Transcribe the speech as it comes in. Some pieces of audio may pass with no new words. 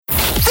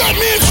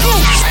man too.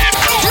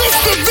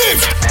 Mr.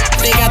 Vince.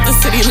 They got the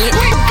city lit.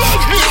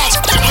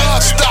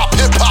 Non-stop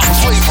hip-hop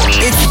flavor.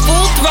 It's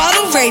Full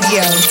Throttle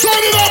Radio.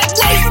 Turn it up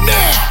right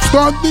now.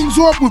 Start things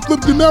off with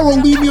Flip De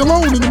Niro, Leave Me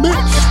Alone in the mix.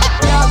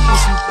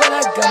 But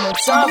I got no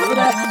time for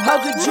that. How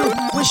could you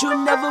wish you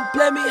never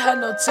play me? Had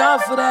no time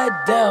for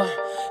that. Damn.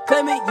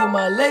 Play me, you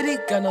my lady,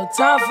 got no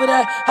time for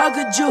that. How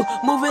could you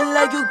moving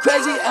like you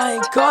crazy? I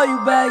ain't call you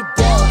back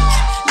down.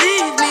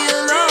 Leave me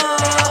alone.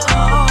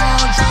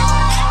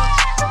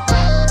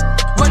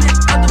 Run it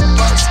out the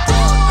box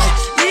down.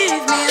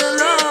 Leave me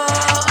alone.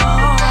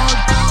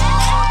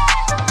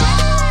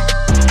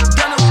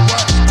 Gonna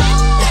walk.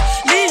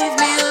 Leave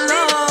me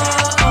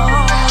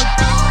alone.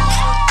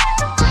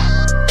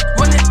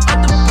 Run it out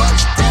the box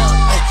down.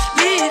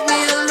 Leave me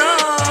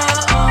alone.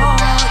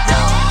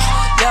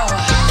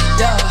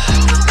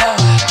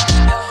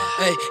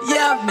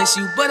 Yeah, I miss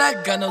you, but I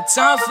got no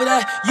time for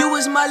that. You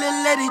was my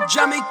little lady,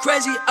 drive me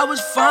crazy. I was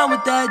fine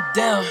with that.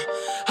 Damn,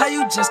 how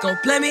you just gon'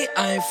 play me?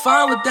 I ain't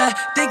fine with that.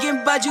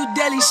 Thinking about you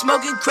daily,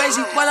 smoking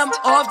crazy while I'm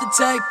off the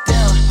tag.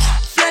 Down,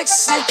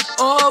 flexing,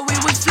 oh we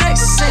was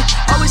flexing.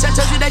 Always I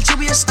told you that you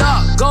be a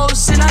star.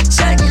 Goals in our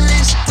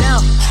checklist.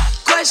 Down,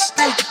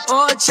 question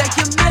or check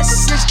your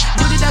message.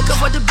 Knew that I could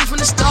afford the beef from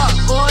the start,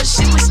 or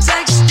she was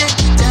texting.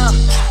 Down,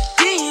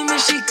 demon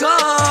she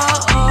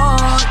called.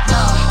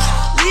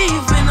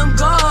 Leaving them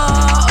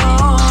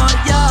gone,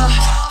 yeah.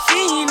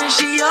 Fiending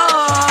she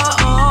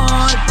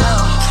all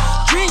down.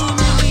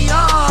 Dreaming we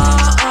all,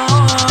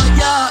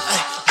 yeah.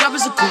 Drop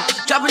is a cool,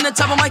 dropping the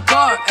top of my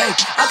car,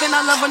 ayy. I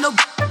cannot love her no.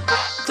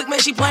 Click man,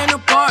 she playing her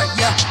part,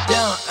 yeah.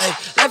 Down, ayy.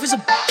 Life is a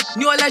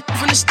knew all that shit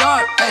from the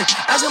start, ayy.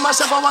 Asking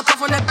myself how I come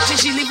from that bitch and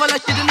she leave all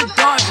that shit in the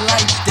dark,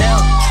 like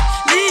down.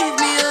 Leave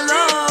me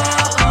alone.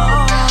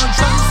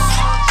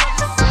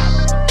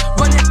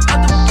 Run it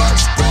out the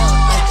box down,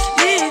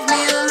 ayy. Leave me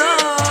alone.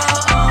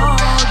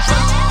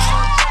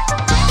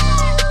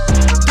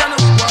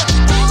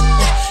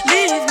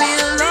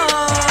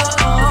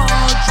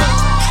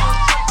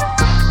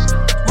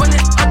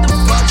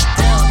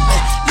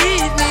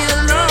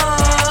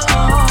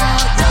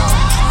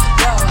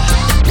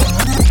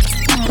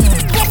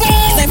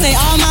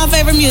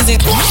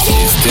 Music.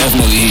 It's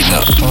definitely heating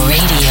up.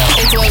 Radio.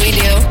 It's what we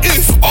do.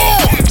 It's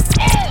on.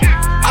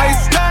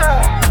 Ice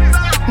style,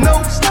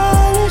 no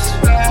stylish,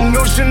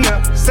 no Chanel,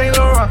 Saint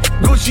Laurent,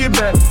 Gucci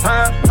bag,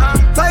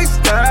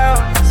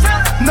 lifestyle,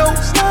 no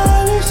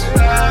stylish,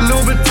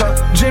 Louis Vuitton,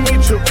 Jimmy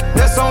Choo,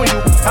 that's on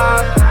you.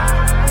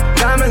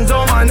 Diamonds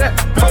on my neck,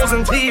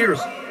 frozen tears,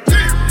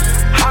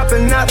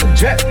 hopping out the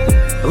jet,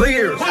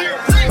 leers,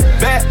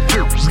 back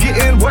tears,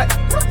 getting wet.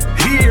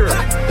 Here,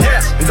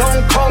 yes,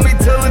 don't call me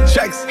till the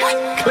check's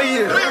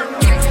clear.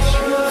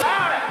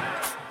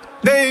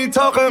 They ain't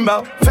talking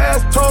about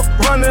fast talk,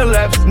 running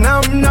laps.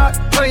 Now I'm not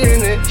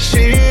playing it,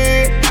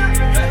 shit.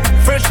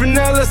 Fresh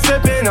vanilla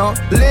sipping on,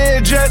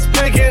 lid just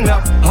picking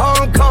up.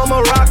 Hong Kong,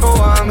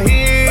 Morocco, I'm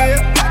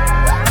here.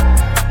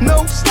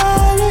 No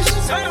stylish,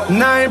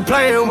 and I ain't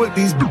playing with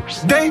these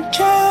bitches. They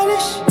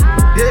childish,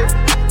 yeah.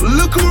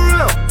 Look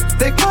around,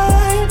 they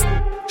quiet.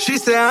 She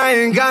said I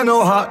ain't got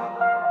no heart,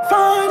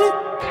 find it.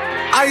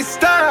 Ice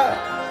style,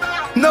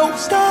 no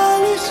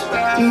stylish,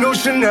 no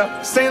Chanel,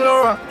 Saint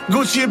Laurent,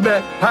 Gucci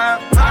bag,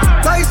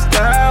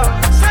 lifestyle,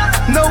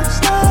 no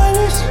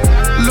stylish,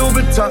 Louis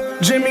Vuitton,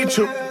 Jimmy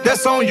Choo,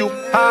 that's on you.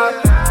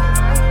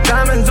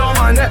 Diamonds on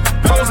my neck,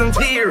 frozen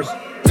tears,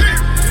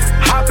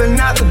 hopping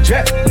out the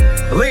jet,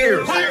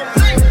 leers,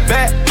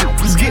 back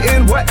is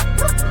getting wet.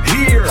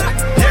 Here,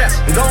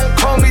 yes, don't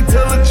call me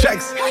till the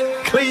check's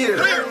clear.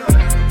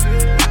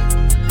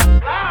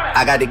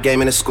 I got the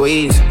game in a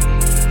squeeze.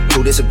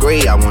 Who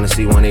disagree? I wanna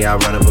see one of y'all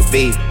run up a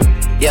beat.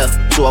 Yeah,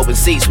 2 open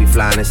seats, we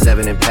flying in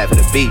 7 and pat for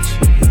the beach.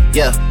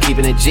 Yeah,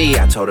 keeping it G,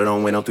 I told her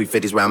don't win on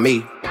 350s round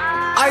me.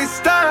 Ice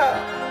style,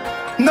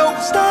 no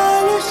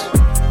stylish,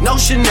 no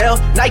Chanel,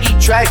 Nike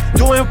track,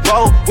 doing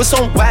roll with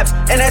some waps,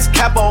 and that's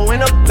capo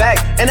in the back,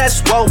 and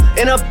that's roll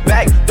in the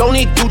back. Don't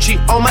need Gucci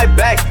on my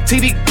back,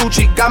 TV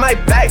Gucci got my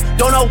back.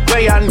 Don't know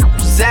where y'all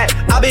niggas at.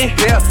 I been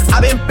here, I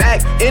been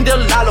back, in the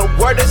lala,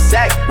 word of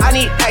sack. I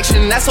need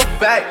action, that's a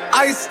fact.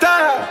 Ice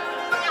style,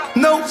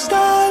 no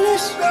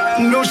stylish,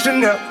 no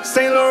Chanel,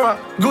 Saint Laurent,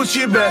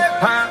 Gucci bag,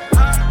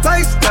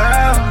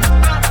 lifestyle,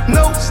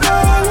 no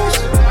stylish,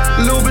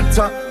 Louis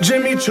Vuitton,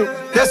 Jimmy Choo,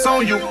 that's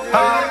on you.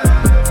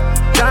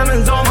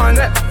 Diamonds on my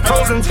neck,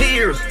 frozen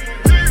tears,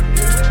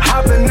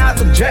 hopping out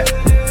the jet,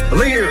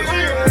 leers,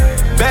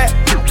 back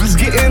is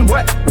getting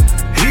wet.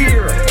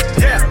 Here,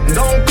 yeah,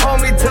 don't call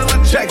me till the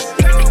check's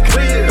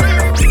clear.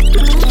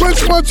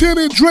 French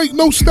Montana and Drake,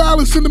 no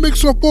stylist in the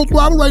mix on Full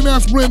Throttle. Right now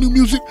it's brand new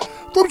music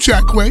from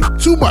Chakwe,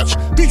 Too Much,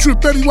 featuring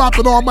Fetty Wap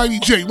and Almighty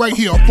J, right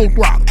here on Full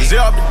Throttle. Is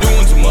y'all been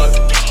doing too much?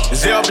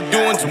 Is y'all been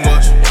doing too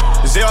much?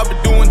 Is y'all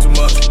been doing too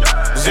much?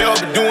 Is y'all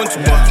been doing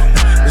too much?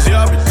 Is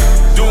y'all been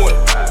doing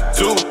too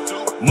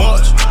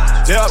much?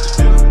 Is y'all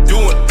been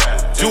doing too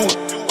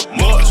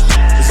much?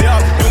 Is y'all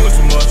been doing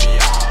too much?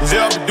 Is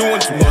y'all been doing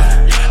too much?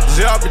 Is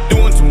y'all been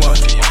doing too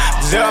much?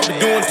 Is y'all been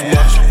doing too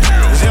much?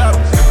 Is y'all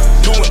been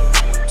doing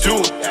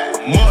too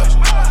much?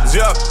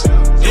 Zip,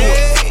 do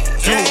it,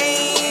 too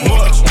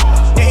much.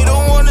 They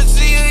don't wanna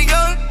see a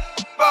young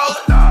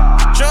baller.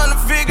 Tryna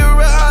figure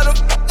out how the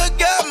fuck I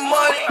got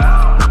money.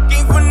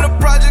 Came from the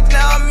project,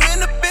 now I'm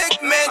in a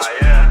big mansion.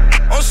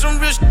 On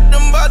some rich shit,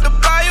 I'm about to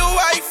buy a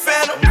white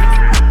phantom.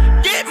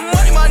 Get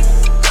money, man.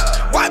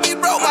 Why be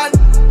broke, man?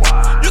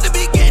 You could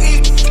be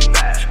getting these,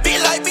 be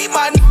like me,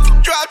 man.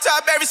 Drop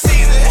top every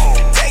season,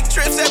 take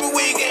trips every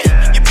weekend.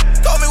 You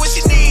told me what she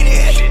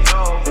needed,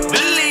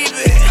 believe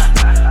it.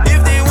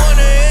 If they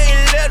wanna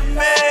hate, let them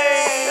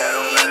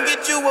hate.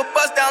 Get you a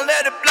bust down,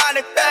 let it blind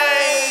it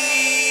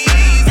phase.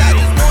 I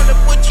just wanna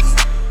put you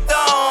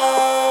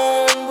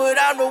down, but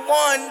I'm the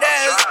one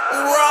that's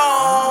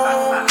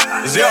wrong.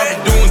 Is y'all be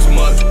doing too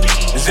much?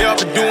 Is y'all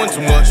be doing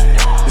too much?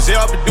 Is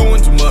y'all be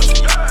doing too much?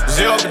 Is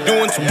y'all be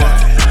doing too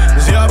much?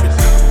 Is y'all be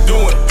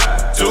doing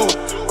too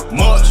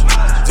much?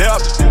 Is y'all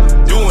be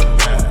doing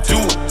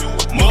too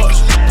much?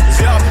 Is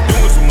y'all be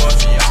doing too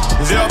much?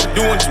 Is y'all be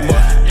doing too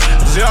much?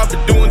 Is y'all be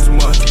doing too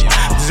much?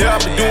 Is y'all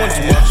be doing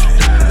too much?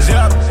 Is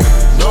y'all be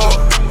doing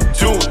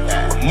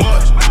too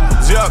much?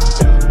 Is y'all be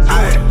doing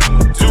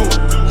too much?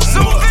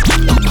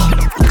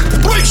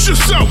 Brace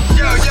yourself.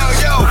 Yo.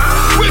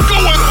 We're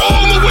going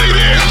all the way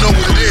there. You know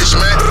what it is,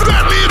 man.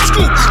 Batman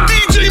Scoop,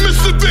 DJ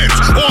Mr. Vince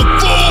on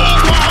Full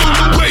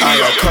Throttle Radio. I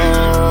got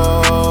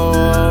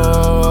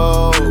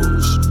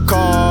calls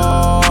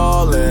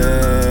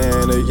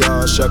calling. The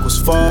young check was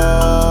full.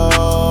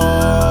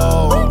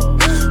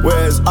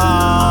 Where's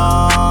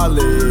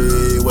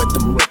Ollie with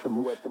them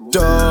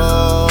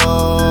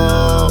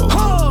dough?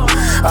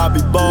 I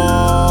be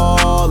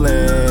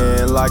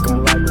ballin' like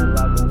I'm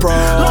pro.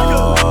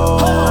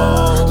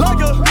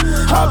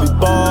 I be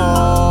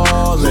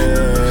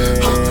ballin'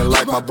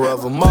 like my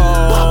brother Mo.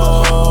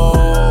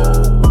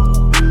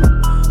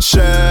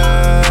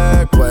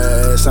 Check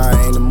West, I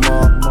ain't a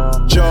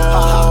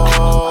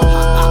Joe.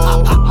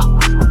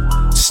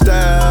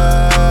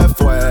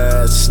 Steph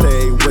West,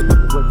 stay with the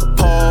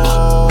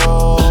pole.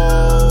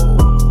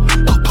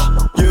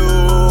 You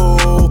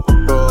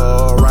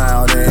go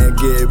around and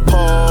get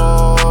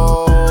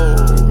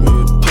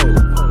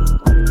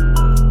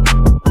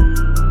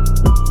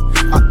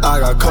I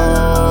got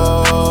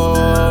calls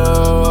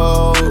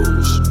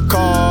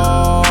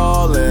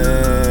calling.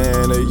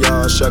 The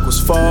young check was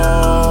full.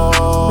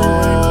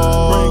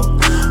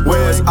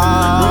 Where's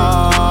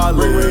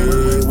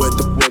Ollie with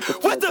the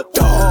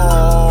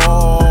dog?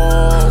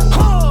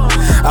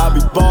 I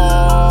be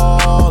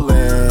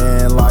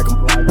ballin' like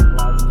I'm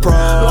pro.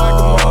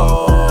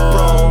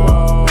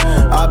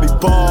 I be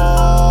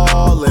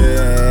ballin'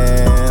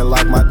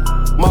 like my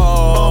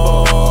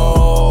Mo.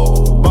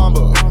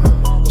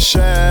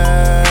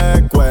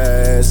 Shaq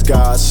West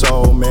got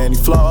so many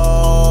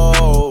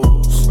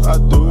flows. I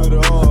do it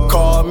all.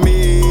 Call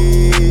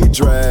me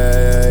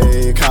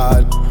Drake.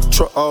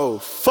 Oh,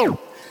 phone.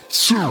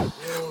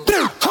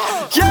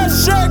 Yeah,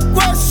 Shaq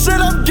West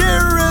said I'm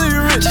getting really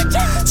rich.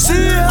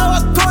 See how I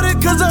caught it,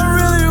 cause I'm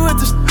really with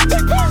this.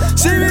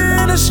 See me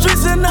in the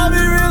streets and I be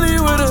really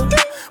with a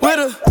bad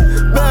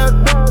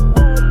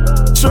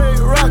straight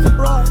rockin'.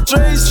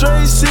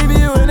 Straight see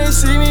me when they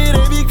see me,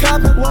 they be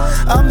coppin'.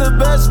 I'm the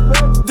best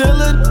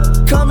dealer,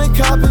 come and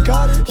cop it.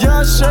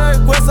 Young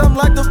Shaq West, I'm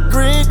like the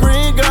green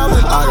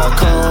goblin. I got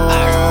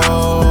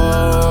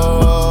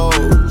calls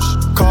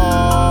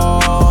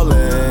calling.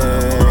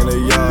 The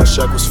young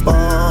Shaq was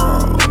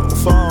phone.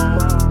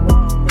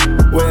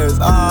 Where's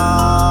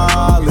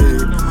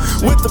Ollie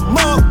with the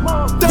mug?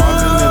 Martin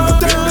in the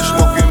Bentley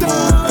smoking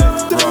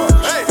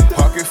moon.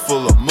 Pocket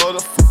full of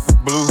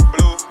motherfucking blue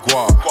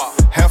guap.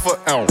 Half an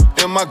ounce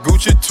in my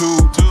Gucci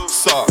tube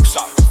socks.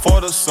 For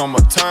the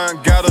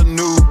summertime, got a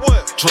new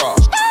drop.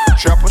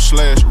 Trapper /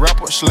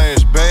 rapper /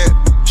 bad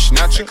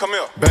snatcher. Come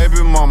here,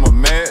 baby mama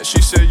mad.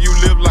 She said you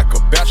live like a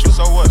bachelor.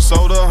 So what?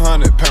 Sold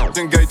 100 pounds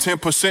and gave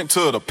 10%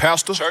 to the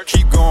pastor. Church.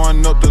 Keep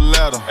going up the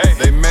ladder. Hey.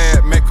 They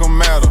mad, make them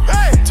matter.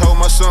 Hey. Told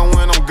my son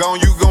when I'm gone,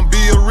 you gon'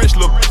 be a rich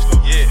little.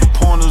 Yeah.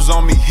 Pointers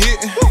on me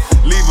hitting,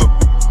 leave a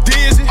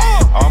dizzy.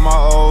 All my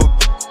old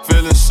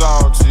feeling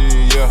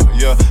salty, yeah.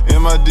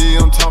 MID,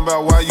 I'm talking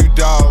about why you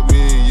dog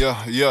me,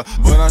 yeah.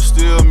 But I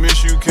still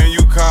miss you, can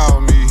you call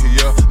me,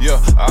 yeah.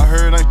 I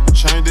heard I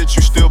changed that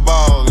you still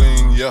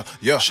ballin', yeah.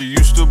 She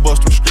used to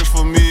bust them scripts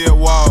for me at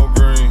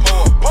Walgreens.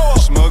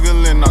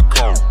 Smuggling I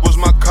call was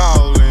my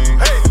calling.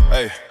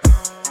 Hey,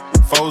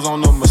 foes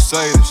on the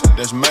Mercedes,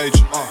 that's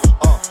major.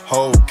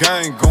 Whole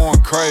gang going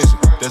crazy,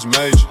 that's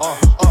major.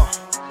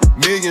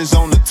 Millions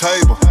on the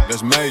table,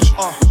 that's major.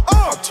 I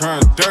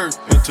turn dirt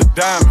into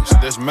diamonds,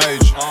 that's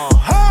major.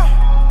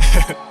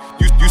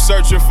 You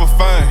searching for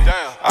fame.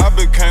 I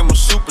became a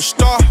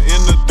superstar in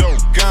the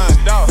dope game.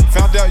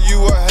 Found out you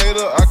a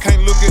hater, I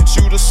can't look at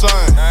you the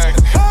same.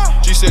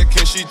 She said,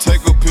 can she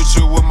take a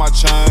picture with my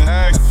chain?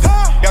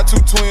 Got 2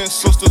 twin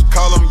sisters,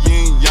 call them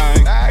yin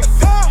yang.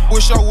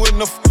 Wish I wouldn't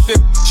have f***ed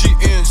that, she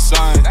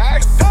insane.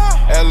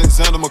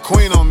 Alexander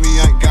McQueen on me,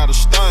 ain't got a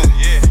stain.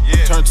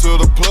 Turn to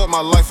the plug,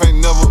 my life ain't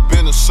never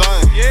been the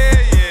same.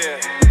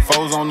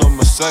 Foes on the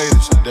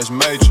Mercedes, that's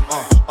major.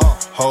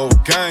 Whole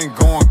gang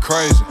going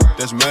crazy,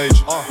 that's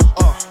major.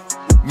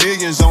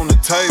 Millions on the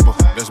table,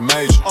 that's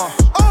major.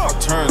 I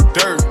turn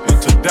dirt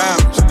into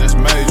diamonds, that's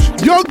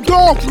major. Young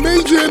Dolph,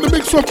 Major in the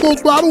mix on Full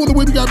Throttle. On the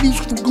way, we got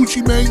music from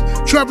Gucci Mane,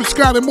 Travis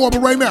Scott, and more.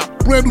 But right now,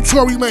 brand new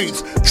Tory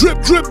Lanez,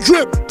 Drip, Drip,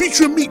 Drip,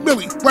 featuring Meek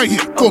Millie, right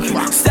here, Full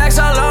Throttle. Stacks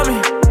all on me,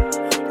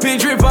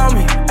 big drip on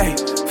me, ayy.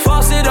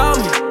 Faucet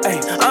on me,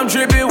 ayy. I'm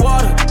dripping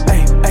water,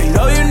 ayy, ayy.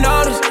 Know you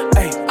notice,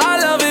 ayy.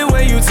 I love it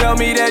when you tell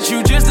me that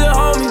you just a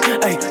homie,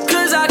 ayy.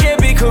 Cause I can't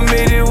be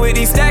committed with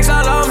these stacks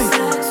all on me.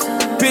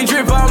 Big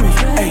drip on me,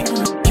 ayy.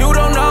 You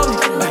don't know me,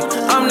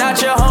 ayy. I'm not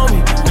your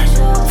homie.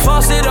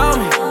 Faucet on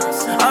me,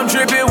 I'm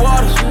dripping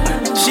water.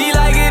 She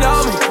like it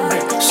on me,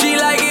 ayy. She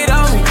like it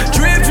on me.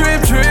 Drip,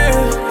 drip,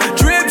 drip,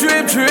 drip,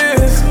 drip, drip.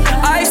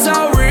 Ice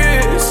on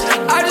wrist,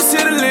 I just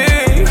hit a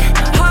lick.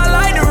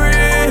 Highlight the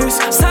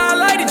wrist,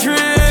 highlight the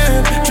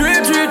drip.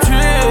 Drip, drip,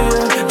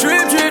 drip,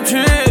 drip, drip,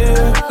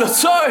 drip. Look,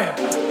 sorry,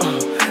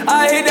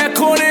 I hit that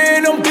corner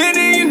and I'm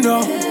bending, you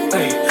know.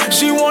 Ayy.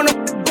 She wanna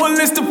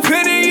list the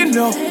penny, you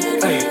know.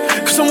 Ay,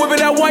 cause I'm whipping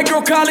that white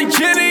girl Kylie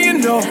Jenner, you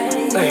know.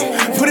 Ay,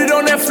 put it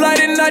on that flight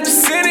and I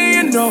just send it,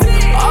 you know.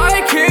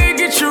 I can't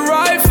get you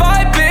right, 5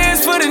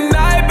 bands for the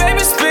night,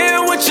 baby,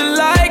 spin what you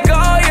like,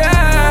 oh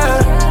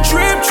yeah.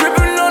 Drip,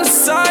 dripping on the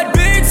side,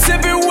 big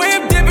sipping,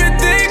 whip, dipping,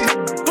 thick,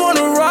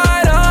 wanna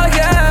ride, oh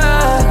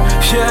yeah.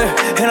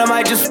 Yeah, and I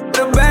might just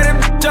the bad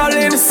bitch all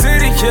in the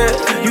city, yeah.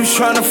 You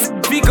tryna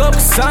speak up,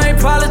 cause I ain't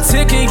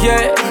politicking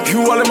yet.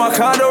 You all in my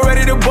condo,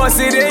 ready to bust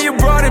it, and you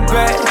brought it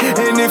back.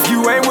 And if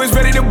you ain't was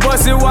ready to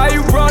bust it, why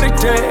you brought it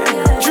there?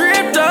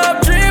 Dripped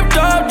up, dripped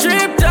up,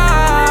 dripped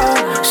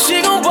out.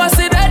 She gon' bust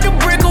it at the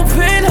Brickell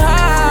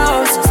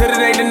penthouse. Said it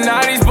ain't the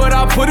 90s, but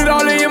I put it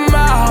all in your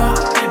mouth.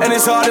 And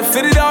it's hard to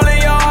fit it all in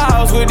your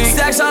house with these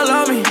stacks all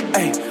on me,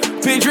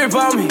 ayy. Big drip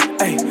on me,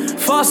 ayy.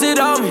 Faucet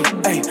on me,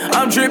 ayy.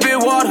 I'm dripping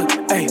water,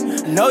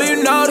 ayy. Know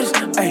you notice,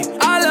 ayy.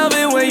 I love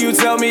it when you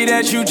tell me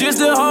that you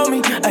just a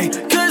homie, ayy.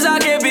 Cause I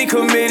can't be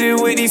committed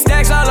with these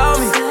stacks all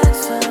on me.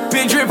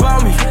 Big drip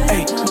on me,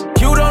 ayy.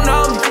 You don't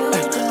know me,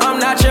 ayy. I'm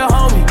not your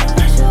homie.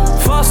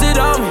 Faucet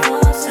on me,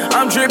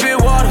 I'm dripping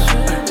water.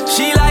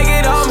 She like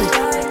it on me,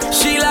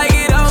 she like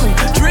it on me.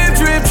 Drip,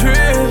 drip,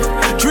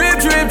 drip, drip,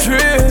 drip,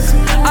 drip.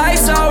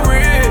 Ice on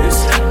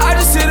wrist, I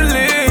just hit a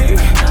lick.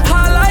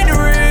 Highlight the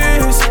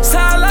wrist,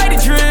 highlight the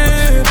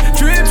drip.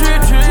 Drip,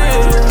 drip,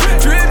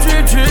 drip, drip,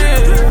 drip,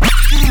 drip.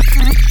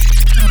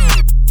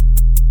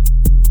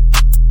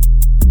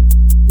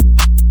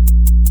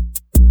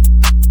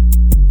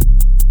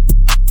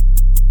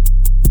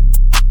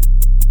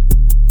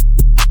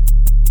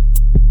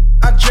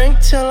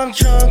 Till I'm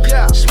drunk,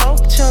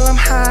 smoke till I'm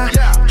high,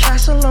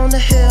 castle on the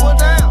hill,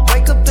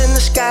 wake up in the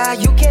sky,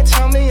 you can't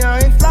tell me I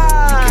ain't fly.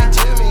 You can't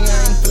tell me I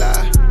ain't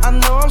fly. I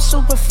know I'm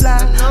super fly,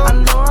 I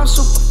know I'm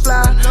super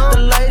fly. The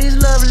ladies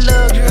love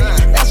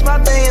luxury, that's why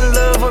they in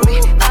love with me.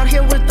 Out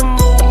here with the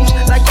moves,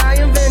 like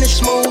I invented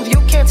smooth.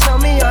 You can't tell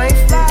me I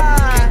ain't fly.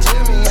 You can't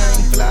tell me I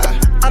ain't fly.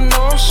 I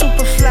know I'm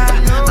super fly,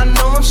 I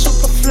know I'm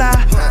super fly.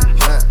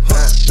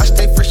 I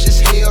stay fresh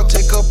as hell,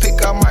 take a pic,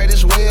 I might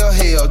as well.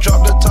 Hell,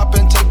 drop the top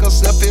and take a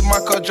selfie, my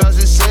car Johns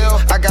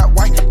itself. I got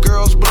white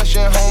girls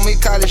blushing,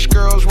 homie, college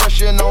girls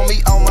rushing on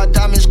me. All my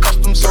diamonds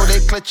custom, so they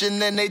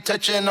clutching and they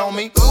touching on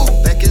me. Ooh,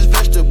 think it's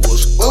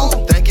vegetables,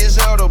 ooh, think it's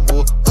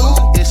edible,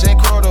 ooh, it's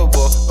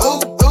incredible,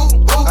 ooh,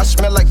 ooh, ooh. I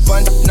smell like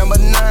fun, number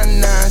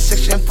 99,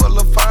 section full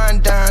of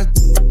fine dimes.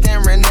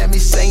 Staring at me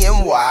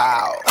saying,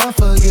 wow,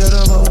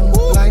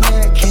 unforgettable, like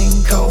Nat King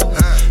Cole,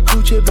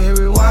 Gucci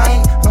berry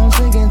wine, I'm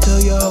drinking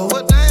to your hoe.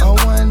 A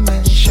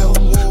one-man show,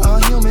 a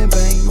human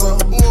bankroll.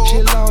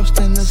 She lost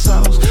in the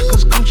sauce,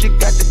 cause Gucci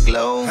got the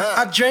glow.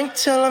 I drink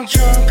till I'm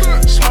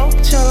drunk, smoke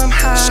till I'm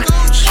high,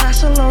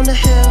 castle on the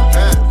hill,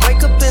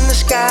 wake up in the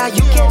sky.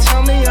 You can't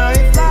tell me I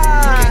ain't fly.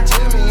 You can't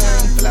tell me I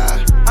ain't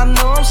fly. I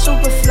know I'm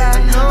super fly,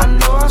 I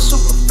know I'm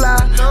super fly.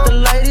 The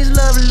ladies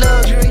love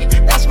luxury,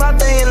 that's why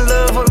they in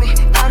love with me.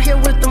 Out here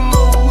with the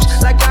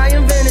moves, like I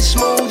invented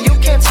smooth. You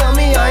can't tell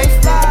me I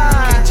ain't fly.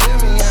 You can't tell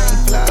me I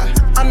ain't fly.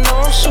 I know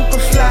I'm super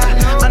fly,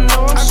 I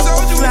know I'm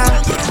super fly.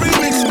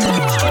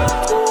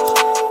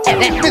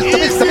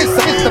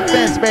 Mr.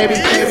 Vince, baby.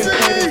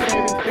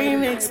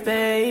 Remix,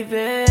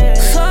 baby.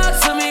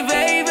 Talk to me,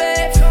 baby.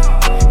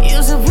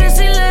 You's a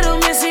pretty little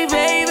missy,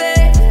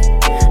 baby.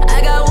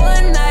 I got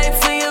one night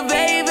for you,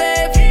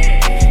 baby.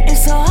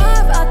 It's so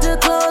hard out the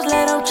clothes,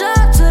 let them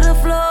drop to the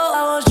floor.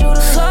 I want you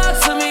to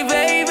talk to me,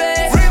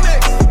 baby.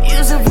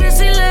 You's a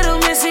pretty little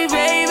missy,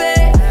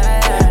 baby.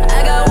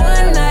 I got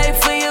one night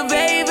for you,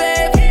 baby.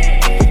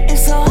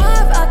 It's so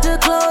hard out the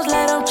clothes,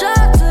 let them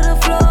drop to the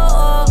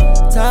floor.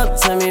 Talk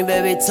to me,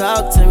 baby,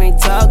 talk to me,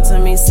 talk to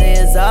me. Say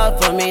it's all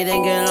for me,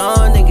 then get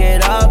on, then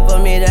get off for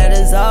me. That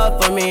is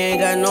all for me,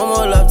 ain't got no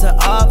more love to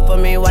offer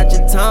me. Watch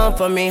your tongue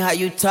for me, how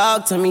you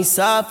talk to me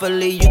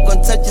softly. You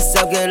gon' touch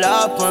yourself, get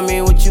off on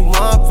me. What you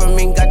want from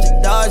me, got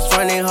your dogs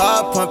running,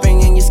 heart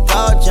pumping, and your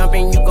skull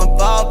jumping. You gon'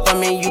 fall for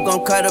me, you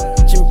gon' cut a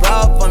bitch and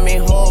brawl for me.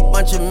 Whole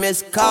bunch of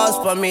missed calls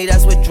for me,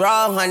 that's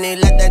withdrawal, honey.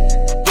 Let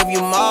that give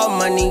you more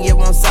money, it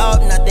won't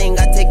solve nothing.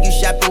 I take you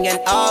shopping in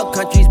all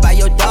countries, buy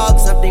your dog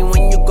something.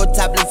 When you go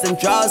topless and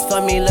draws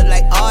for me. Look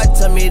like art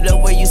to me. The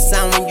way you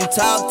sound when you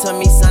talk to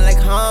me. Sound like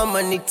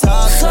harmony.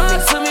 Talk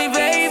to me,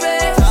 baby.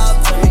 Talk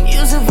to me.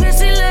 You's a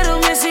busy little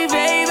missy,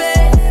 baby.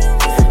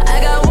 I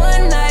got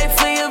one night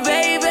for you,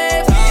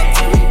 baby.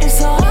 It's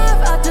so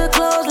hard out the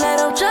clothes, let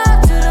them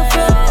drop to the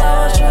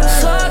floor.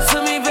 Talk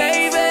to me,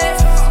 baby.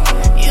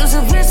 You's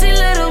a busy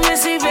little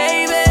missy,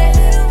 baby.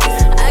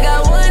 I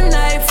got one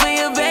night for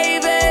you,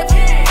 baby.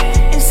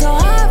 It's so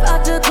hard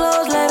out the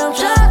clothes, let them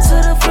drop to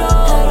the floor.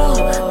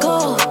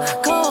 Go,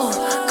 go,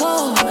 go,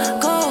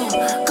 go,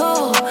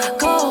 go, go,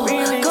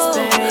 go,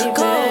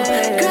 go.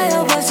 Girl,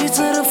 your pussy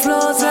to the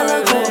floor, tell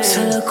her go,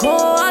 tell her go.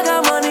 I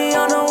got money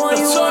on the one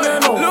you wanna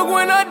know. Look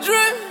when I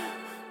drip,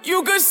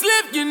 you can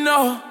slip, you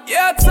know.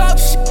 Yeah, I talk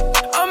shit,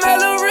 I'm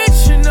hella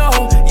rich, you know.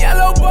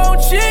 Yellow bone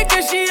chick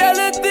and she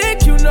hella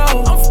thick, you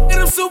know. I'm f***ing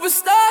them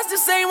superstars,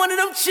 this ain't one of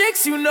them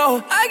chicks, you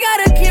know. I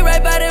got a kid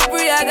right by the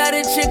brie, I got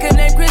a chick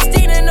named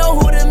Christina. Know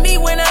who to meet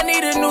when I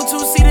need a new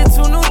two-seater.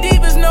 Two new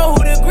divas, know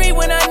who to greet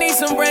when I need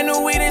some brand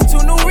new weed. And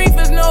two new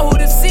reefers, know who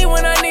to see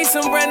when I need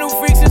some brand new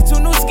freaks. It's two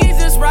new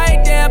skis, it's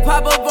right there.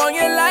 Pop up on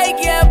your like,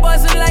 yeah,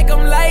 buzzing like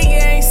I'm light,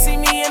 yeah. Ain't see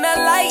me in the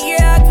light,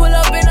 yeah. I pull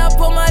up and I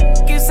put my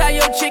dick inside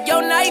your chick,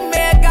 your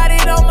nightmare. Got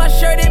it on my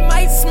shirt, it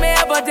might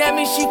smell, but that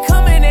means she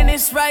coming and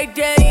it's right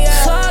there,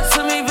 yeah. Talk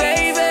to me,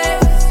 baby.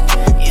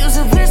 You's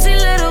a busy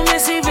little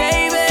missy,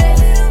 baby.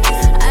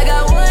 I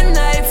got one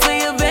night for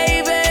you,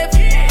 baby.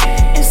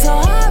 It's so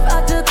hard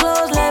out the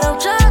clothes, let them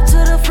drop to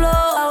the floor.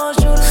 I want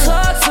you to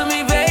talk to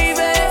me,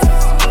 baby.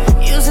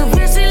 You's a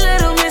busy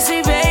little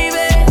missy,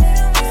 baby.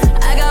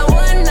 I got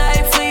one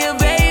night for you,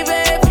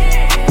 baby.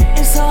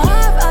 It's so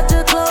hard out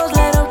the clothes,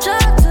 let them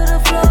drop to the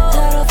floor.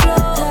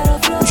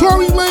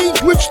 Tory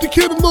Lanez, Rich the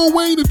Kid, and Lil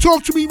Wayne, and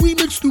Talk to Me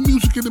remix. New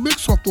music in the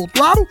mix on Full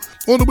Throttle.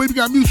 On the way, we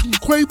got music from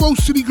Quavo,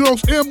 City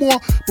Girls, and more.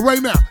 But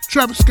right now,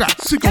 Travis Scott,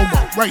 Sicko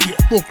Mode, right here,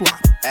 Full Throttle.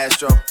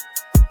 Astro.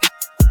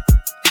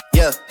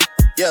 Yeah,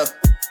 yeah.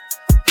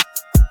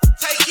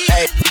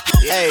 Hey,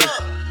 hey.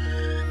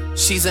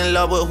 She's in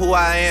love with who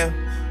I am.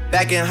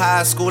 Back in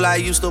high school, I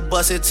used to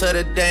bust it to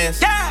the dance.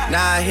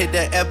 Now I hit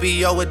the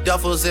FBO with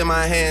duffels in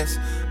my hands.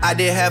 I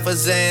did half a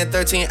Zan,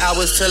 13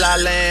 hours till I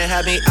land.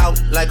 Had me out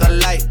like a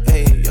light,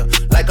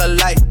 ayy, like a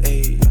light,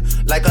 ayy,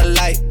 like a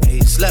light,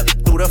 ayy.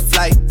 Slept through the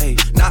flight, ayy,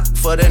 not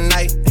for the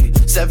night, ayy.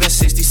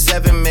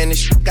 767, man, this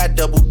shit got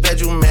double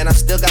bedroom, man. I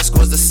still got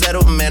scores to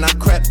settle, man. I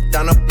crept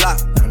down the block,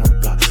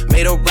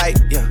 made a right,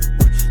 yeah.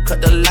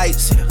 Cut the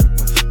lights, yeah.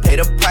 Pay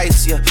the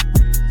price, yeah.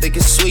 Think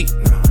it's sweet,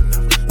 no,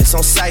 it's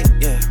on sight,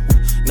 yeah.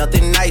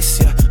 Nothing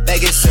nice, yeah.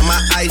 Vegas in my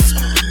ice,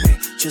 man.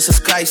 Jesus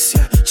Christ,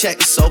 yeah.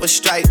 Checks over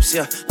stripes,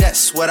 yeah.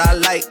 That's what I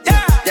like,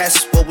 yeah.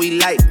 That's what we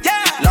like,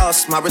 yeah.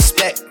 Lost my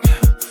respect,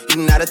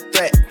 you not a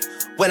threat.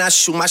 When I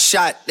shoot my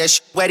shot, that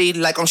shit wetty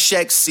like on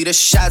Shaq. See the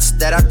shots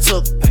that I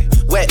took,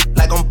 wet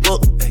like on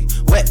Book,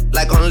 wet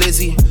like on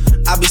Lizzie.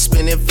 I be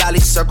spinning valley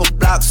circle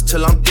blocks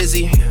till I'm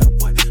dizzy.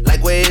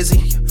 Like where is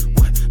he?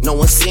 No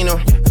one seen him.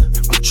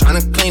 I'm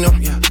tryna clean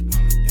him.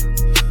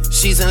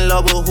 She's in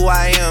love with who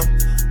I am.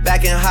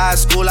 Back in high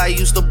school, I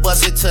used to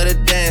bust it to the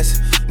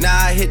dance. Now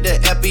I hit the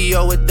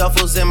FBO with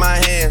duffels in my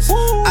hands.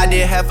 Woo. I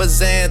did half a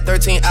Zan,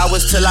 13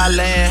 hours till I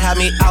land. Had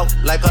me out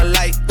like a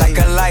light, like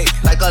a light,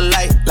 like a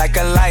light, like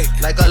a light,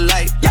 like a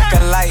light, like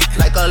a light,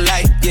 like a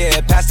light.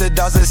 Yeah, Pastor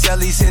Dawson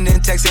Sally sending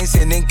texts, ain't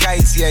sending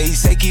kites. Yeah, he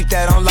say keep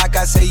that on like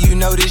I say, you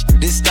know this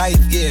is tight.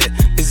 Yeah,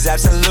 it's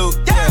absolute.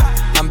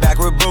 Yeah, I'm back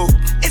with Boo.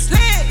 It's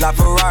lit. La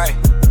Ferrari.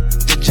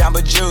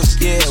 Jamba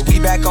Juice, yeah, we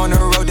back on the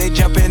road, they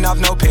jumping off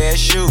no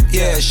parachute,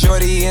 yeah,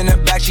 shorty in the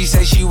back, she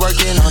say she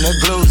working on the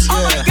glutes,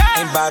 yeah,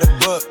 ain't by the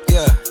book,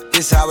 yeah,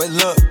 this how it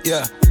look,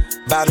 yeah,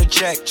 bout to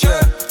check, yeah,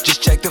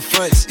 just check the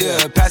foots,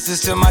 yeah, pass this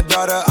to my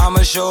daughter,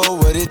 I'ma show her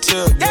what it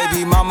took,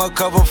 baby mama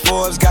cover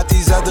Forbes, got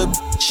these other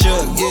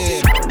shook,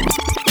 yeah.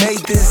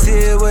 Make this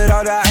here with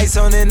all the ice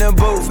on in the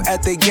booth.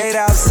 At the gate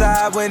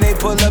outside, when they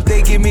pull up,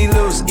 they give me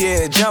loose.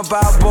 Yeah, jump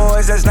out,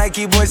 boys. That's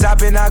Nike boys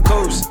hopping our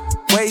coast.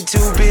 Way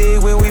too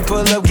big when we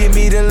pull up, give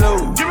me the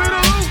loot.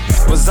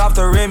 Was off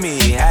the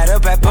Remy, had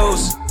up at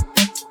post.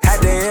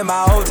 Had to hit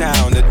my old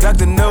town to duck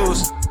the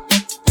news.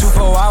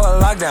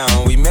 24-hour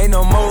lockdown, we made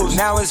no moves.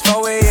 Now it's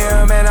 4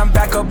 a.m. and I'm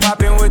back up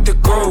popping with the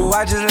crew.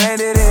 I just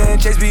landed in,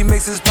 Chase B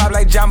mixes pop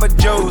like Jamba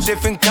Juice.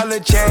 Different color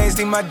chains,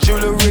 think my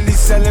jeweler really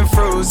selling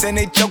fruits. And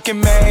they joking,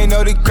 man,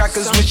 know the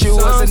crackers wish it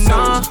was a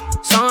news.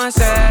 Someone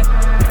said,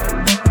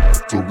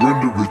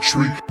 surrender,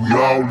 retreat, we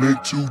all in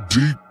too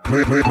deep.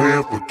 Plan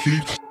for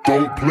keeps,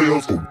 don't play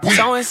us for weak.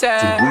 Someone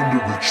said,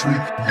 surrender,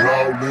 retreat, we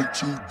all in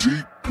too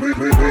deep. Plan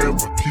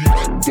for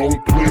keeps,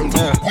 don't play us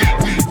for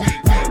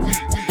weak.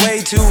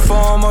 Way too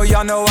formal,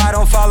 y'all know I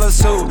don't follow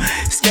suit.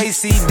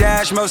 Stacy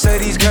Dash, most of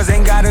these girls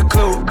ain't got a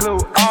clue.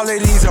 All of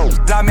these hoes,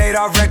 I made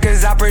off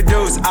records I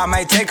produce. I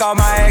might take all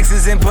my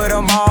exes and put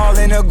them all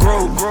in a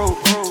group.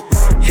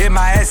 Hit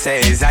my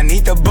essays, I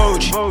need the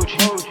booch.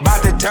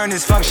 About to turn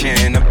this function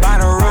into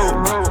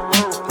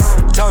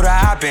Bonnaroo. Told her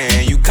hop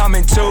in, you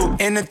coming too.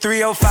 In the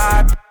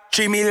 305,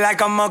 treat me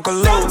like I'm Uncle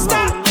Luke.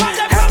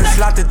 Have to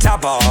slot the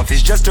top off,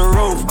 it's just a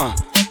roof.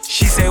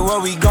 She said, where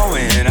we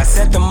going? I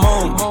said the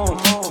moon.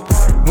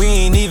 We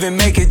ain't even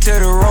make it to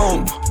the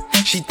room.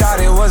 She thought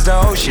it was the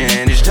ocean,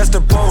 it's just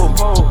a pool.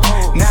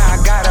 Now I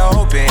gotta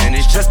open,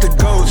 it's just a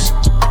ghost.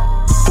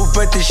 Who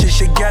put this shit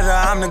together?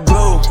 I'm the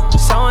glue.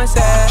 So and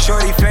sad.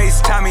 Shorty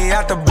face, Tommy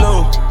out the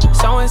blue.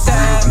 So and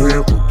sad.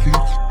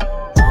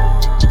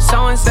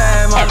 So and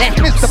sad,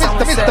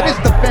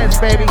 Mr. Benz,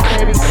 baby.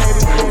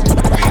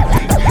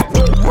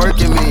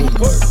 Working me,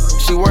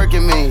 she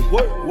working me,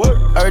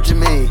 urging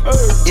me,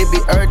 it be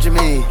urging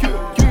me.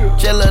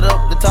 Chill it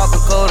up, the top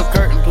and close the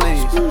curtain,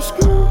 please.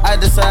 I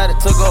decided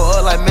to go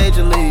up like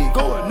Major League.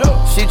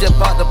 She just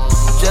popped the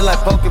just like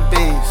poking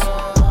beans.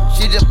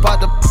 She just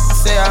popped the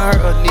say I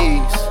hurt her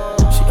knees.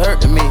 She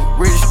hurting me,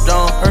 Rich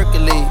Stone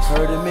Hercules.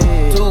 Hurting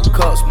me. 2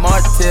 cups,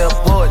 Martell,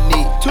 board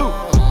neat. 2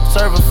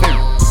 serve a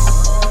finger,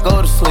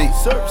 go to sleep.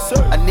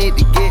 I need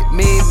to get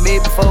me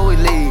before we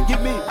leave.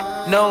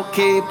 No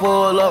key,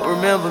 pull up,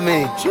 remember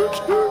me.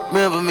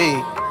 Remember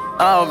me.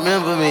 Oh,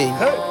 remember me.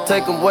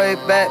 Take them way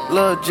back,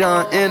 Lil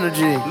Jon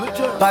energy.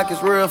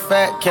 Pockets real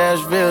fat,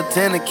 Cashville,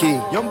 Tennessee.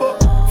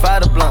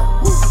 Fight a blunt,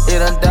 it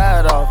done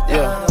died off,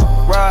 yeah.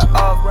 Ride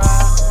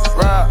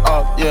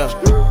off, yeah.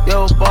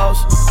 Yo, boss,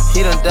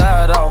 he done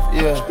died off,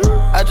 yeah.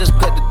 I just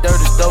cut the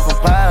dirty stove and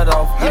pied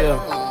off,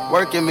 yeah.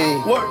 Working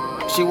me,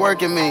 she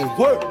working me,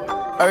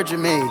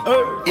 urging me,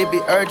 it be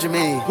urging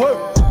me.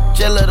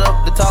 Chill it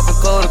up, the top and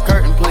close the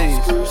curtain, please.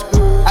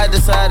 I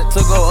decided to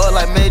go up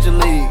like Major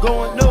League.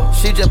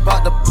 She just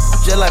popped the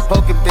just like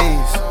poking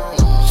beans.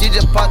 She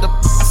just popped the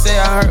say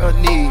I hurt her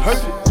knees.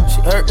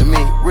 She hurting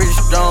me, Rich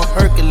Stone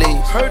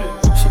Hercules.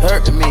 She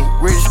hurting me,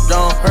 Rich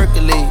Stone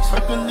Hercules.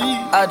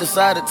 I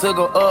decided to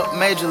go up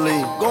Major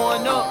League.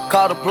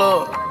 Call the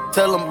plug,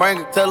 tell them bring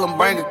it.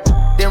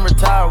 Then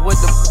retire with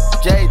the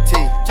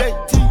JT.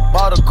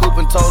 Bought a coupe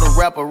and told a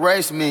rapper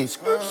race me.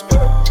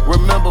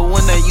 Remember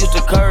when they used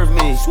to curve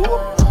me?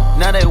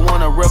 Now they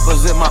wanna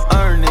represent my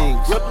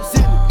earnings.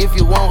 If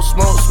you won't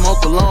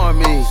smoke alarm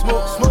me.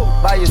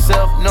 By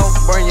yourself, no,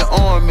 burn your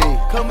arm me.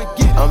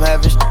 I'm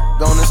having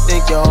gonna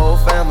stink your whole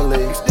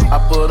family. I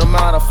put them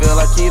out, I feel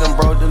like he done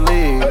broke the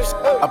leaves.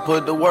 I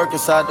put the work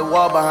inside the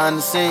wall behind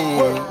the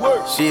scene.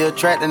 She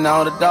attracting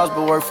all the dogs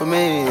but work for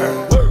me.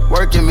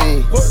 Working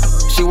me,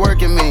 she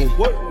working me,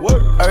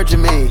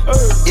 urging me,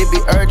 it be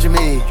urging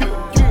me.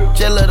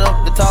 Chill it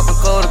up, the top and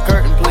close the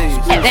curtain, please.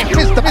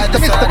 Mr.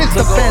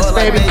 Benz,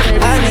 baby.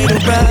 I need a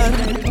ride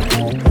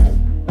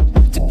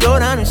to go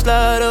down and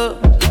slide up.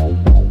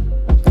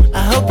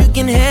 I hope you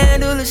can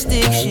handle the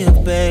stick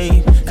shift,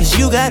 babe. Cause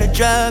you gotta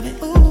drive it.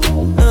 Girl,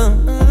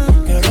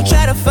 don't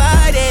try to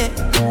fight it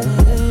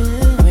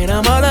when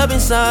I'm all up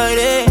inside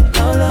it.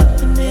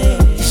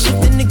 You're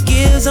shifting the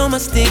gears on my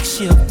stick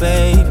shift,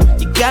 babe.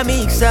 You got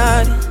me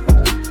excited.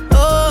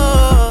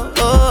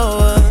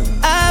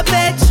 I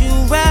bet you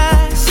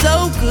ride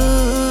so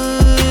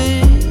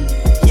good,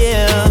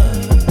 yeah.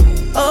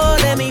 Oh,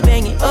 let me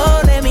bang it,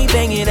 oh, let me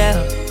bang it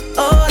out.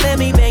 Oh, let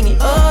me bang it,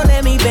 oh,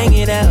 let me bang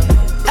it out.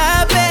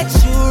 I bet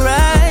you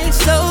ride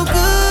so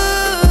good.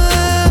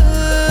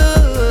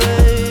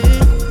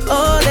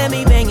 Oh, let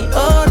me bang it,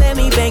 oh, let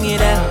me bang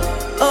it out.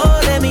 Oh,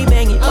 let me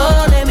bang it,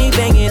 oh, let me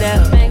bang it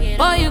out.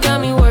 Boy, you got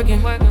me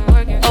working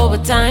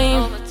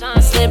overtime.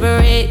 I'm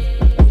slippery,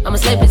 I'ma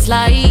slip and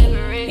slide.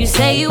 You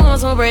say you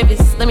want some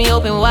breakfast, let me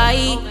open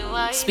wide.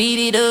 Speed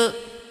it up,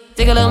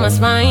 tickle up my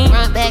spine.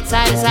 Front, back,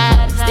 side to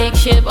side, stick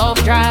shift,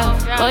 overdrive.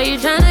 Boy, you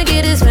tryna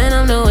get this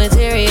phantom, no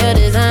interior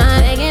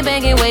design.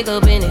 Bangin', wake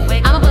up in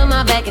it. I'ma put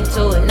my back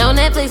into it. No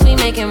Netflix, we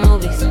making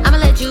movies. I'ma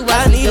let you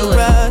watch me do it.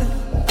 All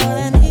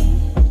I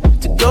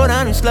need to go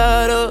down and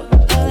slide up.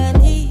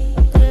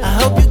 I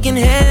hope you can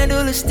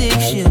handle the stick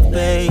shift,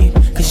 babe.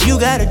 Cause you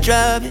gotta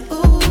drive it.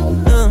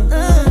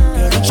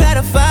 Girl, don't try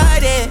to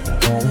fight it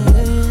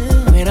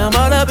when I'm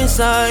all up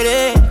inside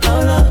it.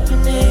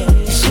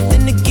 You're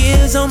shifting the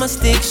gears on my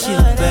stick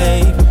shift,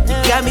 babe. You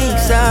got me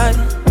excited.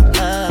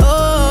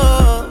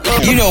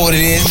 You know what it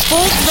is. Full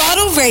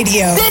Throttle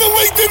Radio. Better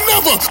late than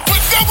never,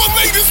 but never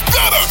late is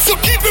better. So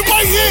keep it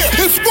right here.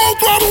 It's Full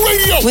Throttle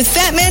Radio. With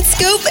Fat Man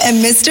Scoop and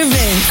Mr.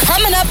 Vin.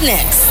 Coming up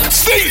next.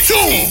 Stay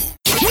tuned.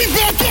 We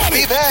back at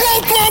it.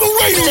 Full Throttle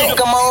Radio.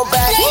 Come on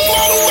back. Full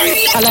Throttle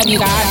Radio. I love you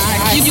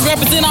guys. You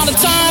represent all the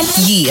time.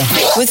 Yeah.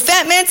 With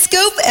Fat Man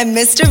Scoop and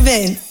Mr.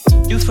 Vin.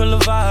 You feel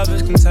the vibe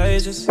is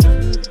contagious.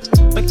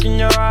 Look in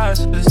your eyes,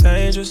 it's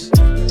dangerous.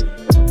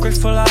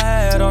 Grateful I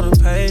had all the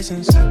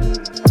patience.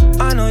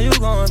 I know you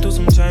going through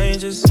some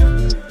changes.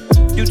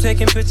 You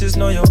taking pictures,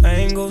 know your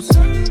angles.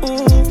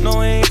 Ooh, no,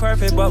 we ain't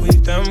perfect, but we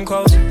them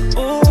close.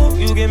 Ooh,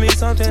 you give me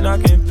something I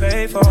can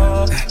pay for.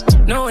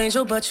 No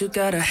angel, but you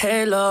got a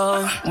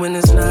halo. When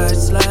it's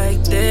nights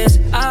like this,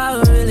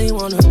 I really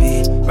wanna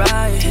be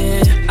right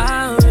here.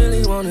 I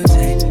really wanna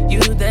take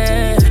you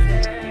there.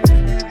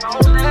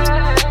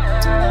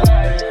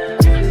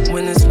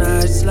 When it's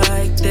nights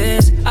like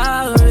this,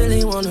 I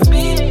really wanna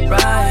be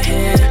right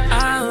here.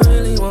 I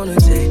really wanna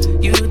take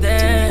you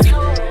there.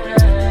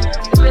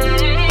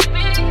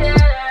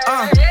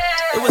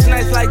 It was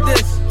nights like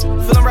this,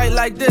 feeling right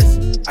like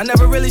this. I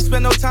never really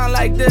spent no time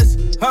like this,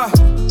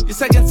 Your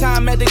second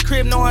time at the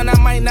crib knowing I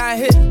might not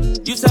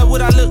hit. You said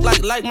what I look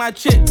like my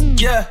chick,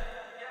 yeah.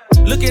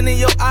 Looking in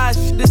your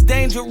eyes, this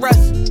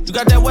dangerous. You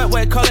got that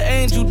wet, call it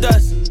angel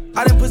dust.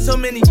 I done put so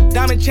many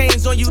diamond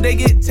chains on you, they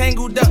get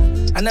tangled up.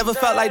 I never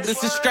felt like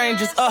this is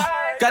strangers,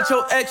 Got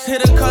your ex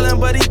hit a calling,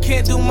 but he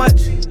can't do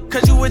much.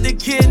 Cause you with the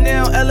kid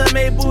now,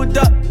 LMA booed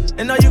up.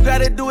 And all you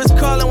gotta do is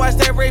call and watch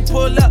that Ray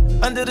pull up.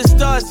 Under the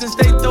stars since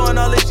they throwing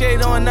all the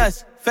shade on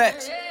us.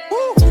 Facts.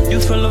 Woo.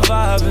 You feel the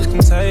vibe, it's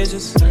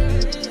contagious.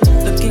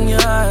 Look in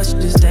your eyes,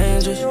 it's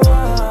dangerous.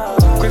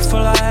 Grateful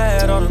I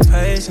had all the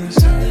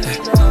patience.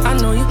 I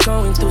know you're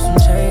going through some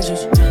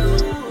changes.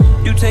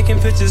 You taking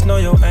pictures, know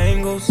your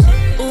angles.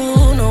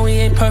 Ooh, no, we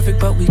ain't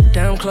perfect, but we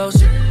damn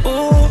close.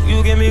 Ooh,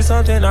 you give me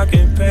something I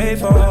can pay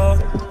for.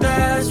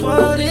 That's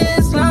what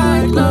it's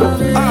like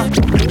loving.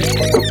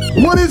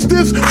 What is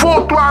this?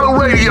 Full Throttle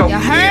Radio. You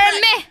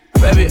heard me?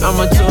 Baby,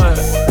 I'ma do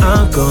it.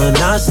 I'm going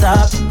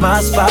non-stop.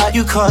 My spot,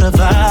 you caught a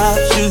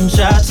vibe. Shooting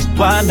shots,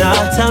 why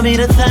not? Tell me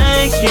the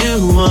things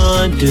you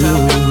want to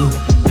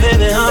do.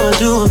 Baby, I'ma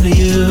do them to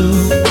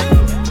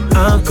you.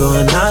 I'm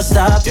going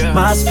non-stop.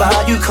 My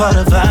spot, you caught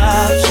a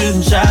vibe.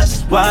 Shooting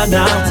shots, why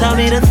not? Tell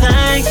me the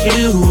things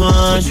you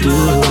want to do.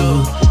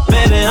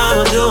 Baby,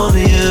 I'ma do them to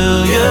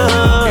you,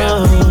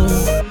 yeah.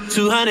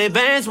 200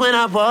 bands when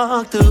I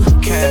walk through.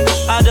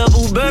 Cash. I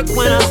double back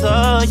when I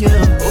saw you.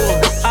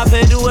 I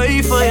paid the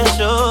way for your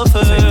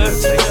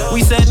chauffeur.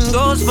 We setting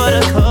goals for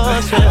the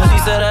culture. She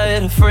said I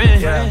had a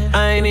friend,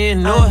 I ain't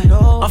even know it.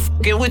 I'm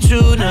fucking with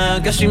you now,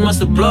 guess she must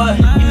have blown it.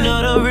 You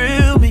know the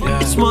real me,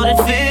 it's more than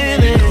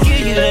feeling.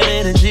 Give you that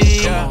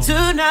energy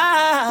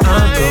tonight.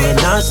 I'm going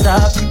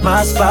non-stop,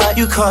 my spot,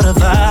 you caught a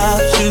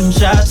vibe. Shooting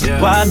shots,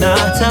 why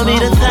not? Tell me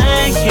the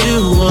things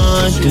you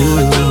want to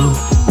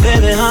do.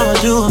 Baby, I'ma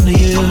do them to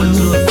you.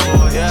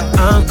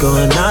 I'm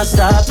going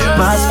non-stop,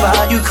 my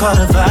spot, you caught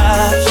a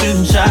vibe.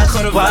 Shooting shots,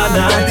 why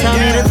not? Tell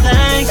me the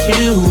things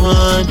you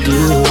want to do.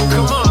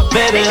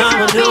 Baby,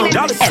 I'ma do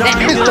them to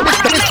you.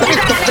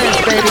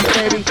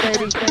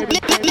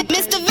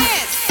 Mr.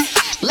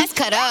 Vince, let's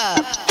cut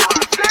up.